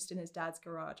 If it was just in his dad's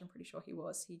garage, I'm pretty sure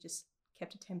he just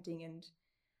kept attempting, and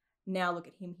now look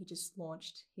at him. He just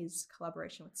launched his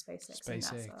collaboration with SpaceX and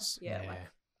NASA. Yeah,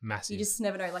 like massive. You just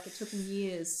never know. Like, it took him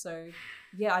years. So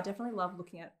yeah, I definitely love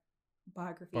looking at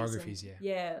biographies.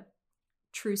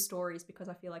 True stories, because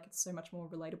I feel like it's so much more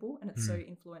relatable and it's so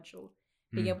influential.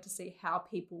 Being able to see how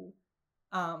people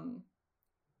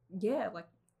like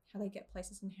how they get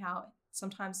places, and how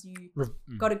sometimes you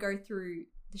got to go through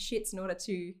the shits in order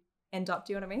to end up.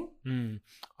 Do you know what I mean?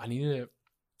 I need to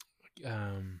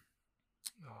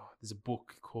there's a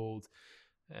book called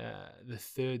The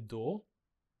Third Door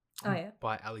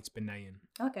by Alex Benayan.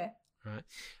 Okay. Right.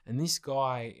 And this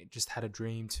guy just had a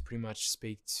dream to pretty much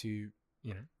speak to,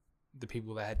 the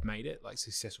people that had made it, like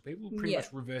successful people, pretty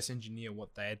much reverse engineer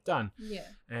what they had done. Yeah.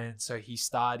 And so he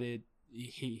started,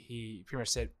 he pretty much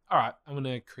said, all right, I'm going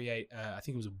to create, I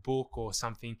think it was a book or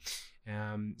something.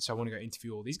 So I want to go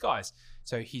interview all these guys.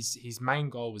 So his main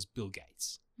goal was Bill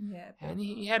Gates. Yeah. And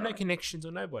he had no connections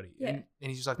or nobody. Yeah. And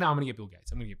he's just like, no, I'm going to get Bill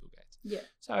Gates. Yeah.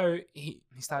 So he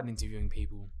started interviewing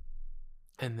people.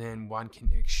 And then one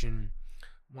connection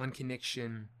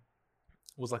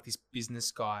was like this business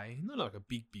guy, not like a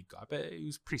big guy, but he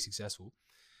was pretty successful.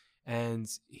 And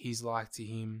he's like to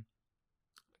him,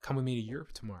 come with me to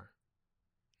Europe tomorrow.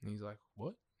 And he's like,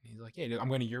 what? And he's like, yeah, I'm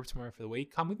going to Europe tomorrow for the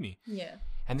week. Come with me. Yeah.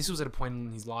 And this was at a point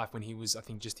in his life when he was, I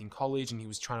think, just in college, and he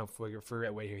was trying to figure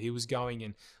out where he was going,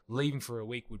 and leaving for a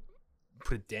week would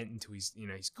put a dent into his,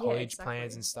 his college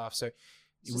plans and stuff. So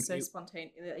it's just so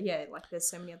spontaneous. Yeah, like there's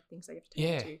so many other things that you have to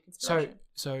take into consideration.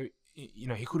 So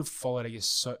he could have followed, I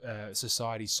guess,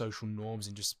 society's social norms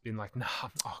and just been like, nah,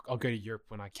 I'll go to Europe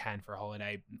when I can for a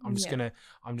holiday. I'm just gonna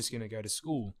go to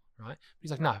school, right? But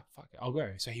he's like, no, fuck it, I'll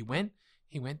go. So he went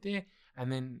there,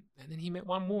 and then he met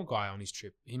one more guy on his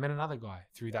trip. He met another guy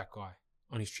through that guy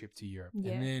on his trip to Europe.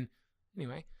 Yeah. And then,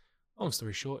 anyway, long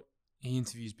story short, he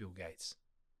interviews Bill Gates.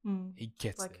 He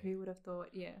gets like there. Who would have thought?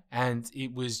 Yeah. And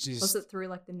it was just. Was it through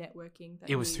like the networking?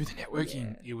 It was through the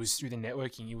networking. Yeah. It was through the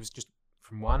networking. It was just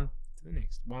from one to the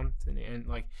next,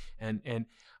 and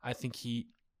I think the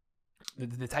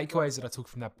takeaways that I took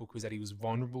from that book was that he was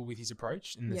vulnerable with his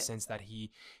approach, in the sense that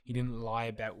he didn't lie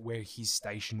about where his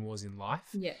station was in life.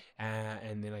 Yeah.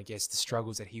 And then I guess the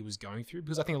struggles that he was going through,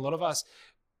 because I think a lot of us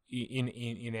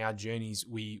in our journeys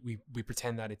we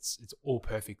pretend that it's all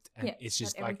perfect, and it's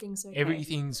just like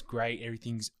everything's great,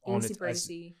 everything's on its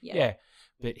breezy.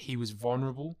 But he was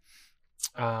vulnerable,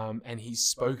 and he's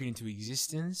spoken into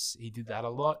existence. He did that a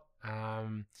lot.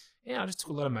 I just took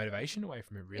a lot of motivation away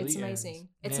from it, really. It's amazing.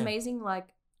 It's amazing, like,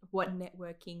 what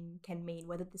networking can mean,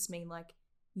 whether this mean, like,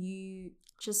 you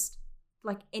just,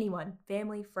 like, anyone,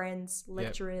 family, friends,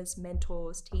 lecturers,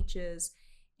 mentors, teachers,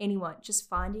 anyone, just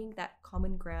finding that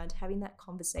common ground, having that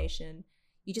conversation.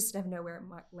 You just never know where it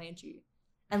might land you.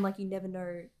 And, like, you never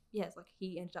know, it's like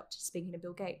he ended up just speaking to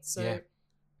Bill Gates. So,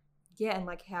 and,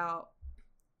 like, how,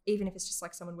 even if it's just,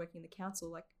 like, someone working in the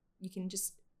council, like, you can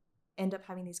just end up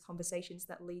having these conversations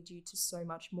that lead you to so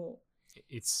much more.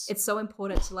 It's so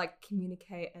important to, like,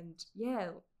 communicate and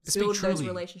build those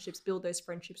relationships, build those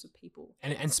friendships with people,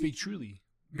 and speak truly,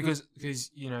 because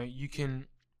you can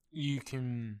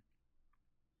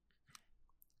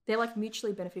they're, like,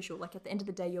 mutually beneficial. Like, at the end of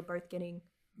the day, you're both getting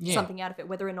something out of it,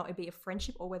 whether or not it be a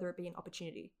friendship or whether it be an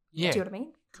opportunity. Do you know what I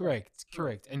mean? Correct.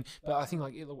 But I think,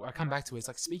 like, I come back to it, it's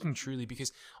like speaking truly,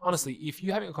 because honestly, if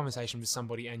you're having a conversation with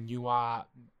somebody and you are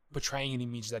portraying an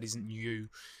image that isn't you,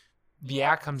 the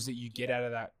outcomes that you get out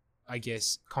of that, I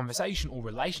guess, conversation or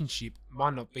relationship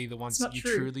might not be the ones that you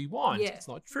truly want. It's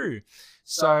not true.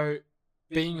 So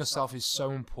being yourself is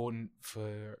so important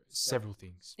for several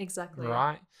things. Exactly.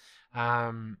 Right?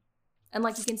 And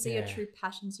like you can see your Yeah. true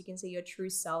passions, you can see your true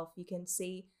self, you can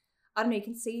see, I don't know, you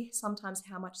can see sometimes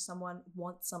how much someone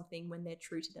wants something when they're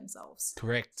true to themselves.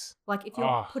 Correct. Like if you're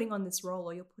Ah. putting on this role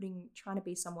or you're trying to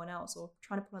be someone else or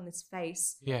trying to put on this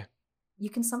face, Yeah. you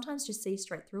can sometimes just see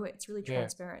straight through it. It's really Yeah.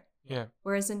 transparent. Yeah.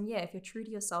 Whereas if you're true to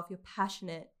yourself, you're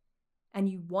passionate and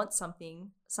you want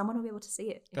something, someone will be able to see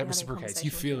it. If That you're having a reciprocates.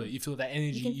 You conversation feel with it. You feel that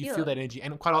energy. can You feel feel it. that energy.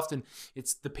 And quite often,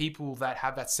 it's the people that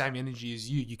have that same energy as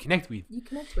you connect with. You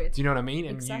connect with. Do you know what I mean?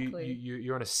 And Exactly.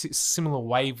 you're on a similar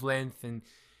wavelength, and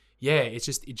yeah, it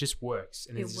just works.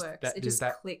 And It it's works. That, It there's just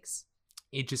that, clicks.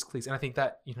 it just clicks. And I think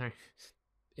that,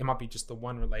 it might be just the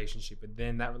one relationship, but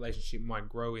then that relationship might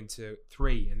grow into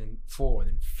 3 and then 4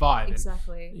 and then 5.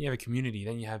 Exactly. And you have a community.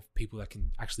 Then you have people that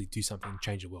can actually do something and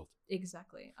change the world.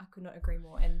 Exactly. I could not agree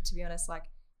more. And to be honest, like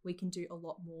we can do a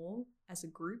lot more as a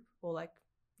group or like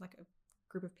a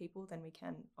group of people than we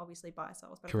can obviously by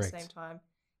ourselves. But Correct. at the same time,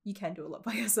 you can do a lot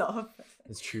by yourself.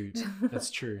 That's true. That's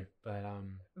true.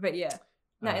 But yeah,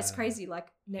 no, it's crazy. Like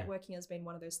networking has been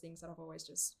one of those things that I've always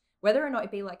just, whether or not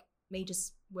it be like me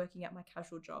just working at my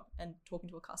casual job and talking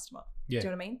to a customer. Yeah. Do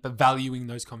you know what I mean? But valuing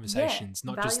those conversations,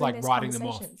 not just valuing like those writing them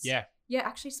off. conversations. Yeah. Yeah,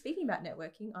 actually speaking about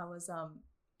networking, I was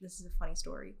this is a funny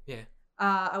story. Yeah.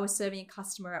 I was serving a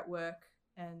customer at work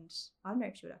and I don't know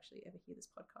if she would actually ever hear this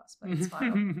podcast, but it's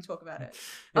fine. I'll talk about it.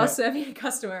 Yeah. I was serving a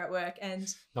customer at work and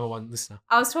Number 1 listener.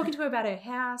 I was talking to her about her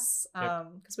house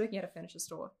because working at a furniture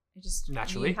store, it just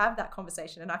Naturally. you have that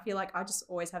conversation, and I feel like I just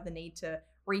always have the need to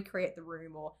recreate the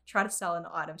room or try to sell an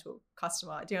item to a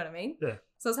customer. Do you know what I mean? Yeah.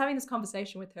 So I was having this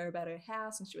conversation with her about her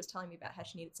house, and she was telling me about how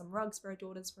she needed some rugs for her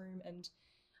daughter's room, and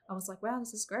I was like, wow,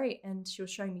 this is great. And she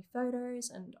was showing me photos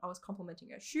and I was complimenting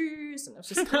her shoes, and it was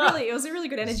just it was a really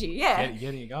good energy. Yeah.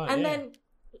 Getting it going. And then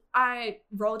I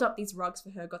rolled up these rugs for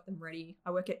her, got them ready.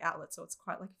 I work at Outlet, so it's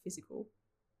quite like physical.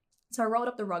 So I rolled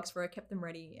up the rugs for her, kept them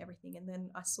ready, everything. And then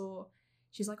I saw,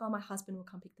 she's like, oh, my husband will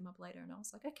come pick them up later. And I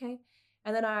was like, okay.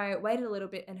 And then I waited a little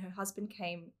bit and her husband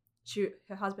came.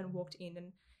 Her husband walked in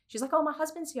and she's like, oh, my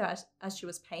husband's here, as she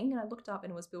was paying. And I looked up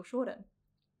and it was Bill Shorten.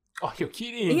 Oh, you're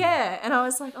kidding. Yeah. And I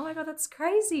was like, oh my God, that's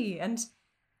crazy. And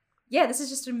yeah, this is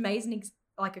just an amazing,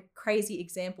 like a crazy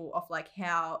example of like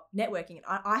how networking, and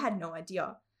I had no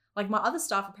idea. Like my other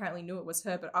staff apparently knew it was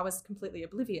her, but I was completely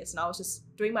oblivious and I was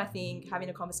just doing my thing, having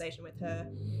a conversation with her.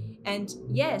 And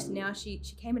yes, now she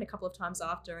came in a couple of times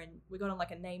after and we got on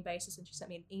like a name basis and she sent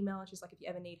me an email and she's like, if you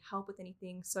ever need help with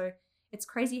anything. So it's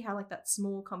crazy how like that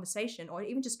small conversation or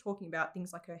even just talking about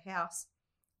things like her house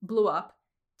blew up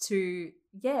to,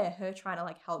 her trying to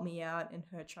like help me out and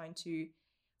her trying to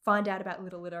find out about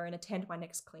Little Litter and attend my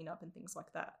next cleanup and things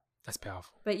like that. That's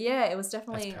powerful. But yeah, it was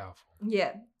definitely, That's powerful.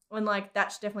 yeah. And like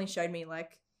that definitely showed me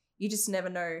like you just never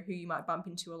know who you might bump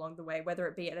into along the way, whether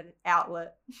it be at an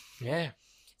outlet. Yeah.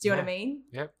 Do you know what I mean?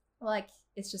 Yep. Like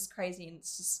it's just crazy, and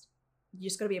it's just you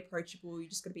just got to be approachable. You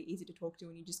just got to be easy to talk to,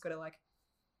 and you just got to like,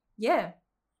 yeah.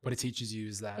 What it teaches you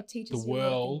is that It teaches the you a lot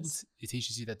of world. things. It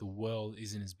teaches you that the world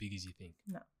isn't as big as you think.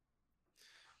 No.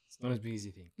 It's not as big as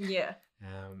you think. Yeah.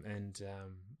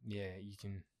 You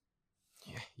can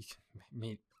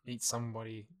meet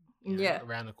somebody. Yeah.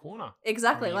 Around the corner.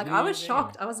 Exactly. Really Like I was there.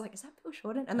 shocked. I was like, is that Bill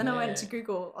Shorten? And then I went to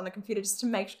Google on the computer just to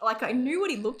make sure. Like I knew what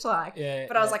he looked like,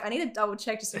 but I was like, I need to double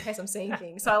check just in case I'm seeing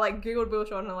things. So I like Googled Bill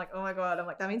Shorten and I'm like, oh my God. I'm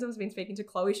like, that means I've been speaking to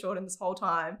Chloe Shorten this whole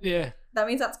time. Yeah. That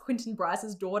means that's Quentin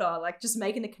Bryce's daughter. Like just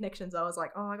making the connections. I was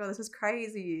like, oh my God, this is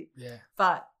crazy. Yeah.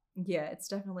 But yeah, it's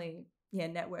definitely,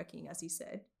 networking, as you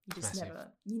said. You just Massive.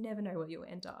 never know where you'll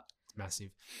end up. It's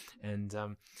massive. And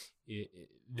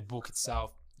the book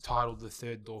itself titled The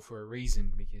Third Door for a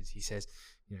reason, because he says,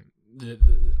 the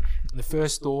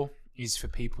first door is for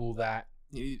people that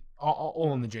all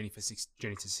on the journey to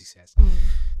success.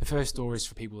 The first door is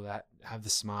for people that have the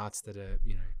smarts, that are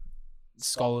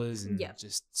scholars and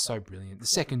just so brilliant. The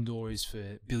second door is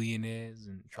for billionaires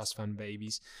and trust fund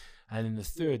babies, and then the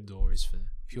third door is for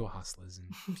pure hustlers and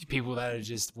people that are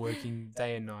just working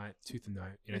day and night, tooth and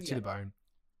nail, to the bone,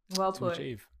 Well to put.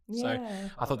 achieve. Yeah. So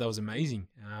I thought that was amazing.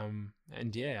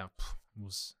 It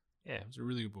was a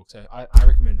really good book. So I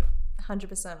recommend it.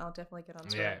 100%. I'll definitely get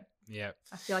onto it. Yeah.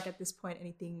 I feel like at this point,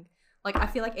 anything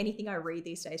I read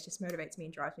these days just motivates me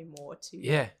and drives me more to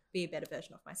be a better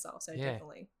version of myself. So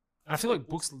definitely. And I feel like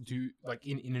books do, like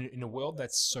in a world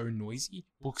that's so noisy,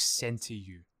 books center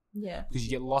you. Yeah. Because you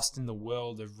get lost in the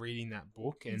world of reading that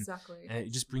book, and and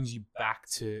it just brings you back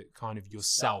to kind of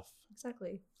yourself.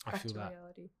 Exactly. I feel that.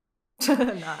 Reality.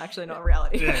 No, actually not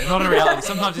reality. Yeah, not a reality.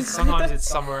 Sometimes it's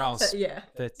somewhere else. Yeah.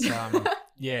 But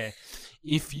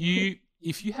if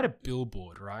you had a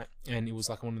billboard, right, and it was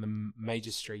like one of the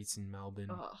major streets in Melbourne,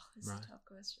 Oh, this right, is a tough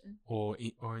question. or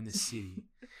in the city,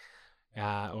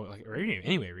 or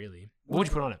anywhere really. What would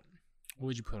you put on it? What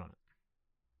would you put on it?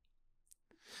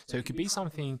 So it could be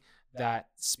something that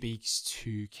speaks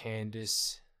to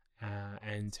Candace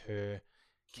and her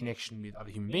connection with other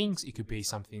human beings. It could be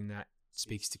something that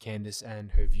speaks to Candace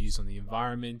and her views on the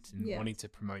environment and wanting to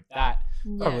promote that.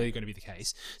 Probably going to be the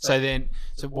case. So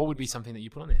what would be something that you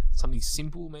put on there? Something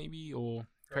simple maybe, or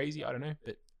crazy, I don't know,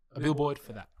 but a billboard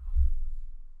for that.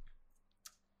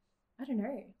 I don't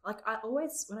know. Like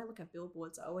when I look at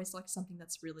billboards, I always like something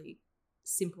that's really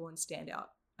simple and stand out.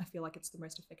 I feel like it's the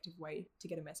most effective way to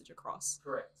get a message across.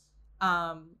 Correct.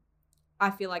 I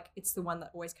feel like it's the one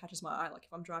that always catches my eye. Like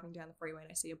if I'm driving down the freeway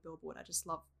and I see a billboard, I just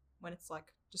love when it's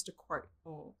like just a quote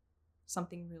or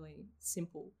something really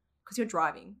simple, because you're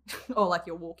driving or like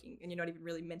you're walking and you're not even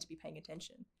really meant to be paying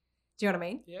attention. Do you know what I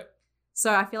mean? Yep.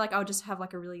 So I feel like I'll just have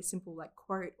like a really simple like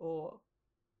quote or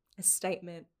a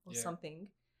statement or something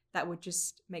that would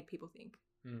just make people think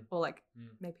or like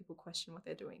make people question what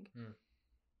they're doing.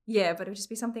 Yeah, but it would just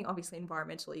be something obviously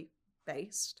environmentally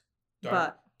based.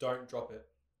 Don't drop it.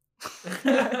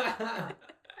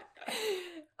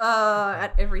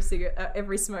 At every cigarette,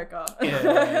 every smoker.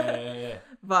 Yeah.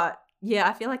 But yeah,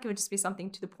 I feel like it would just be something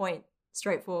to the point,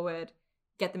 straightforward,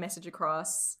 get the message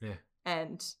across. Yeah.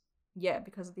 And yeah,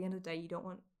 because at the end of the day, you don't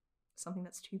want something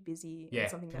that's too busy and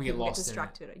something that people get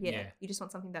distracted. Yeah. You just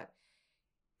want something that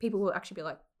people will actually be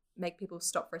like, make people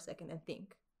stop for a second and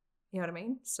think. You know what I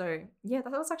mean? So yeah,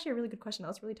 that was actually a really good question. That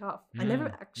was really tough. I never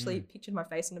actually pictured my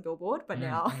face on a billboard, but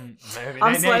now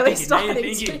I'm slowly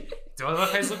starting to. Do my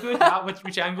face look good?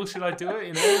 Which angle should I do it?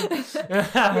 You know?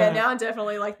 Yeah, now I'm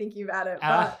definitely like thinking about it.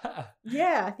 But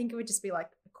yeah, I think it would just be like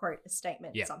a quote, a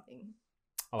statement, something.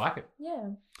 I like it. Yeah,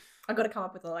 I got to come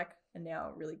up with a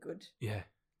now really good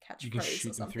catchphrase. You can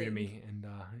shoot them through to me, and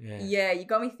yeah, you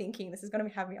got me thinking. This is going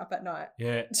to have me up at night.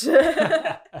 Yeah.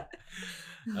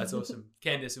 That's awesome.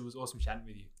 Candace, it was awesome chatting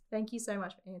with you. Thank you so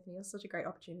much, Anthony. It was such a great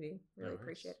opportunity. Really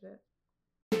appreciated it.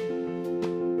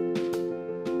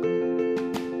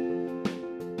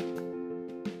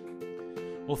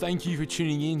 Well, thank you for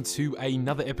tuning in to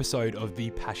another episode of The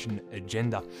Passion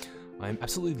Agenda. I'm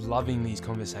absolutely loving these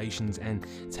conversations and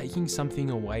taking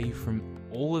something away from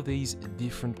all of these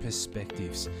different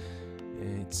perspectives.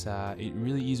 It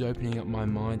really is opening up my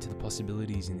mind to the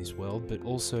possibilities in this world, but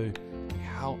also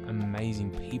how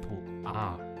amazing people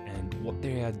are and what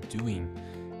they are doing.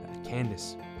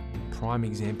 Candace, prime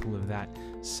example of that.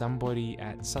 Somebody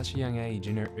at such a young age,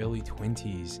 in her early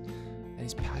 20s, that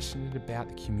is passionate about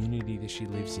the community that she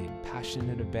lives in,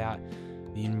 passionate about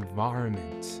the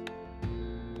environment.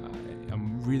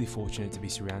 I'm really fortunate to be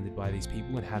surrounded by these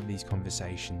people and have these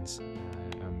conversations.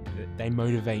 They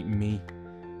motivate me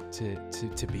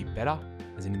to be better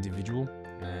as an individual,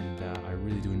 and I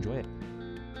really do enjoy it.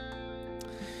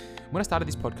 When I started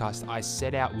this podcast, I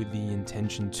set out with the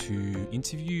intention to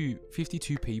interview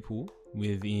 52 people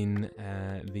within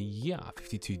the year,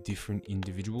 52 different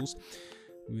individuals,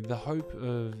 with the hope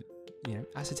of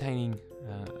ascertaining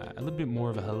a little bit more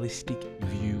of a holistic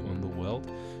view on the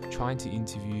world, trying to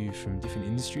interview from different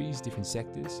industries, different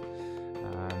sectors,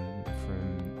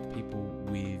 from people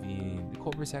within the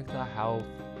corporate sector, health,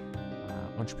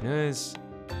 entrepreneurs,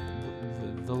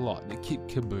 the lot, the kit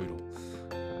caboodle.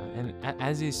 And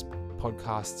as this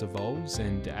podcast evolves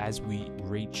and as we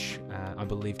reach, I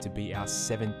believe to be our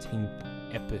 17th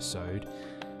episode,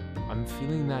 I'm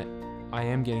feeling that I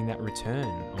am getting that return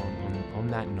on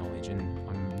that knowledge, and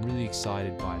I'm really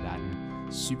excited by that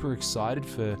and super excited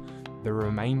for the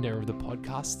remainder of the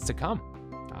podcasts to come.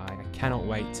 I cannot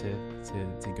wait to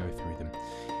go through them.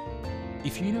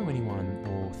 If you know anyone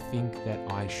or think that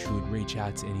I should reach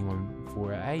out to anyone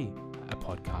for a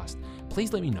podcast,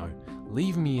 please let me know.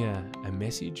 Leave me a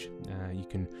message. You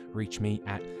can reach me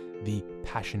at The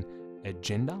Passion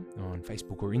Agenda on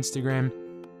Facebook or Instagram,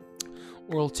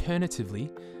 or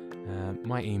alternatively,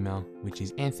 my email, which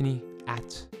is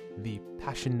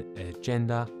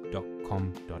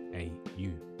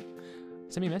anthony@thepassionagenda.com.au.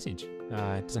 Send me a message.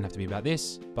 It doesn't have to be about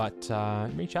this, but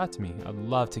reach out to me. I'd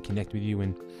love to connect with you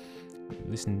and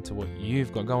listen to what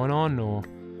you've got going on, or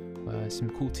some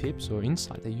cool tips or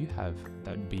insight that you have.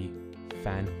 That would be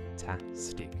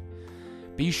fantastic.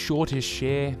 Be sure to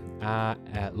share,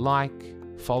 like,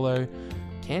 follow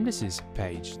Candace's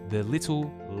page, The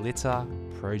Little Litter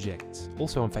Project,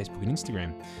 also on Facebook and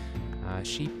Instagram.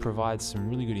 She provides some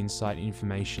really good insight,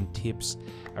 information, tips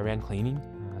around cleaning.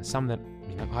 Some that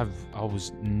I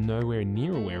was nowhere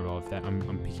near aware of, that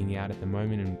I'm picking out at the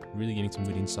moment and really getting some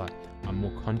good insight. I'm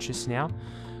more conscious now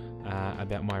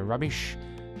about my rubbish.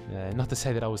 Not to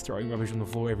say that I was throwing rubbish on the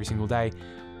floor every single day,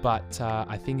 but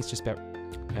I think it's just about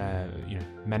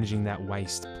managing that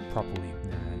waste properly,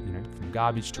 from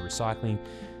garbage to recycling,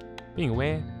 being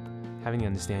aware, having the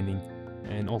understanding,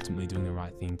 and ultimately doing the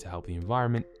right thing to help the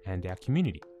environment and our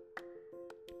community.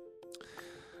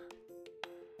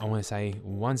 I want to say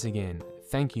once again,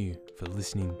 thank you for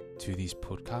listening to this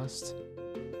podcast.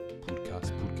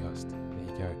 Podcast.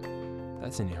 There you go.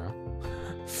 That's an error.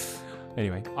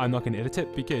 Anyway, I'm not going to edit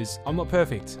it because I'm not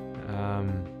perfect.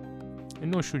 And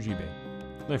nor should you be.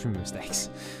 Learn from your mistakes.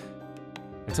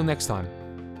 Until next time,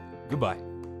 goodbye.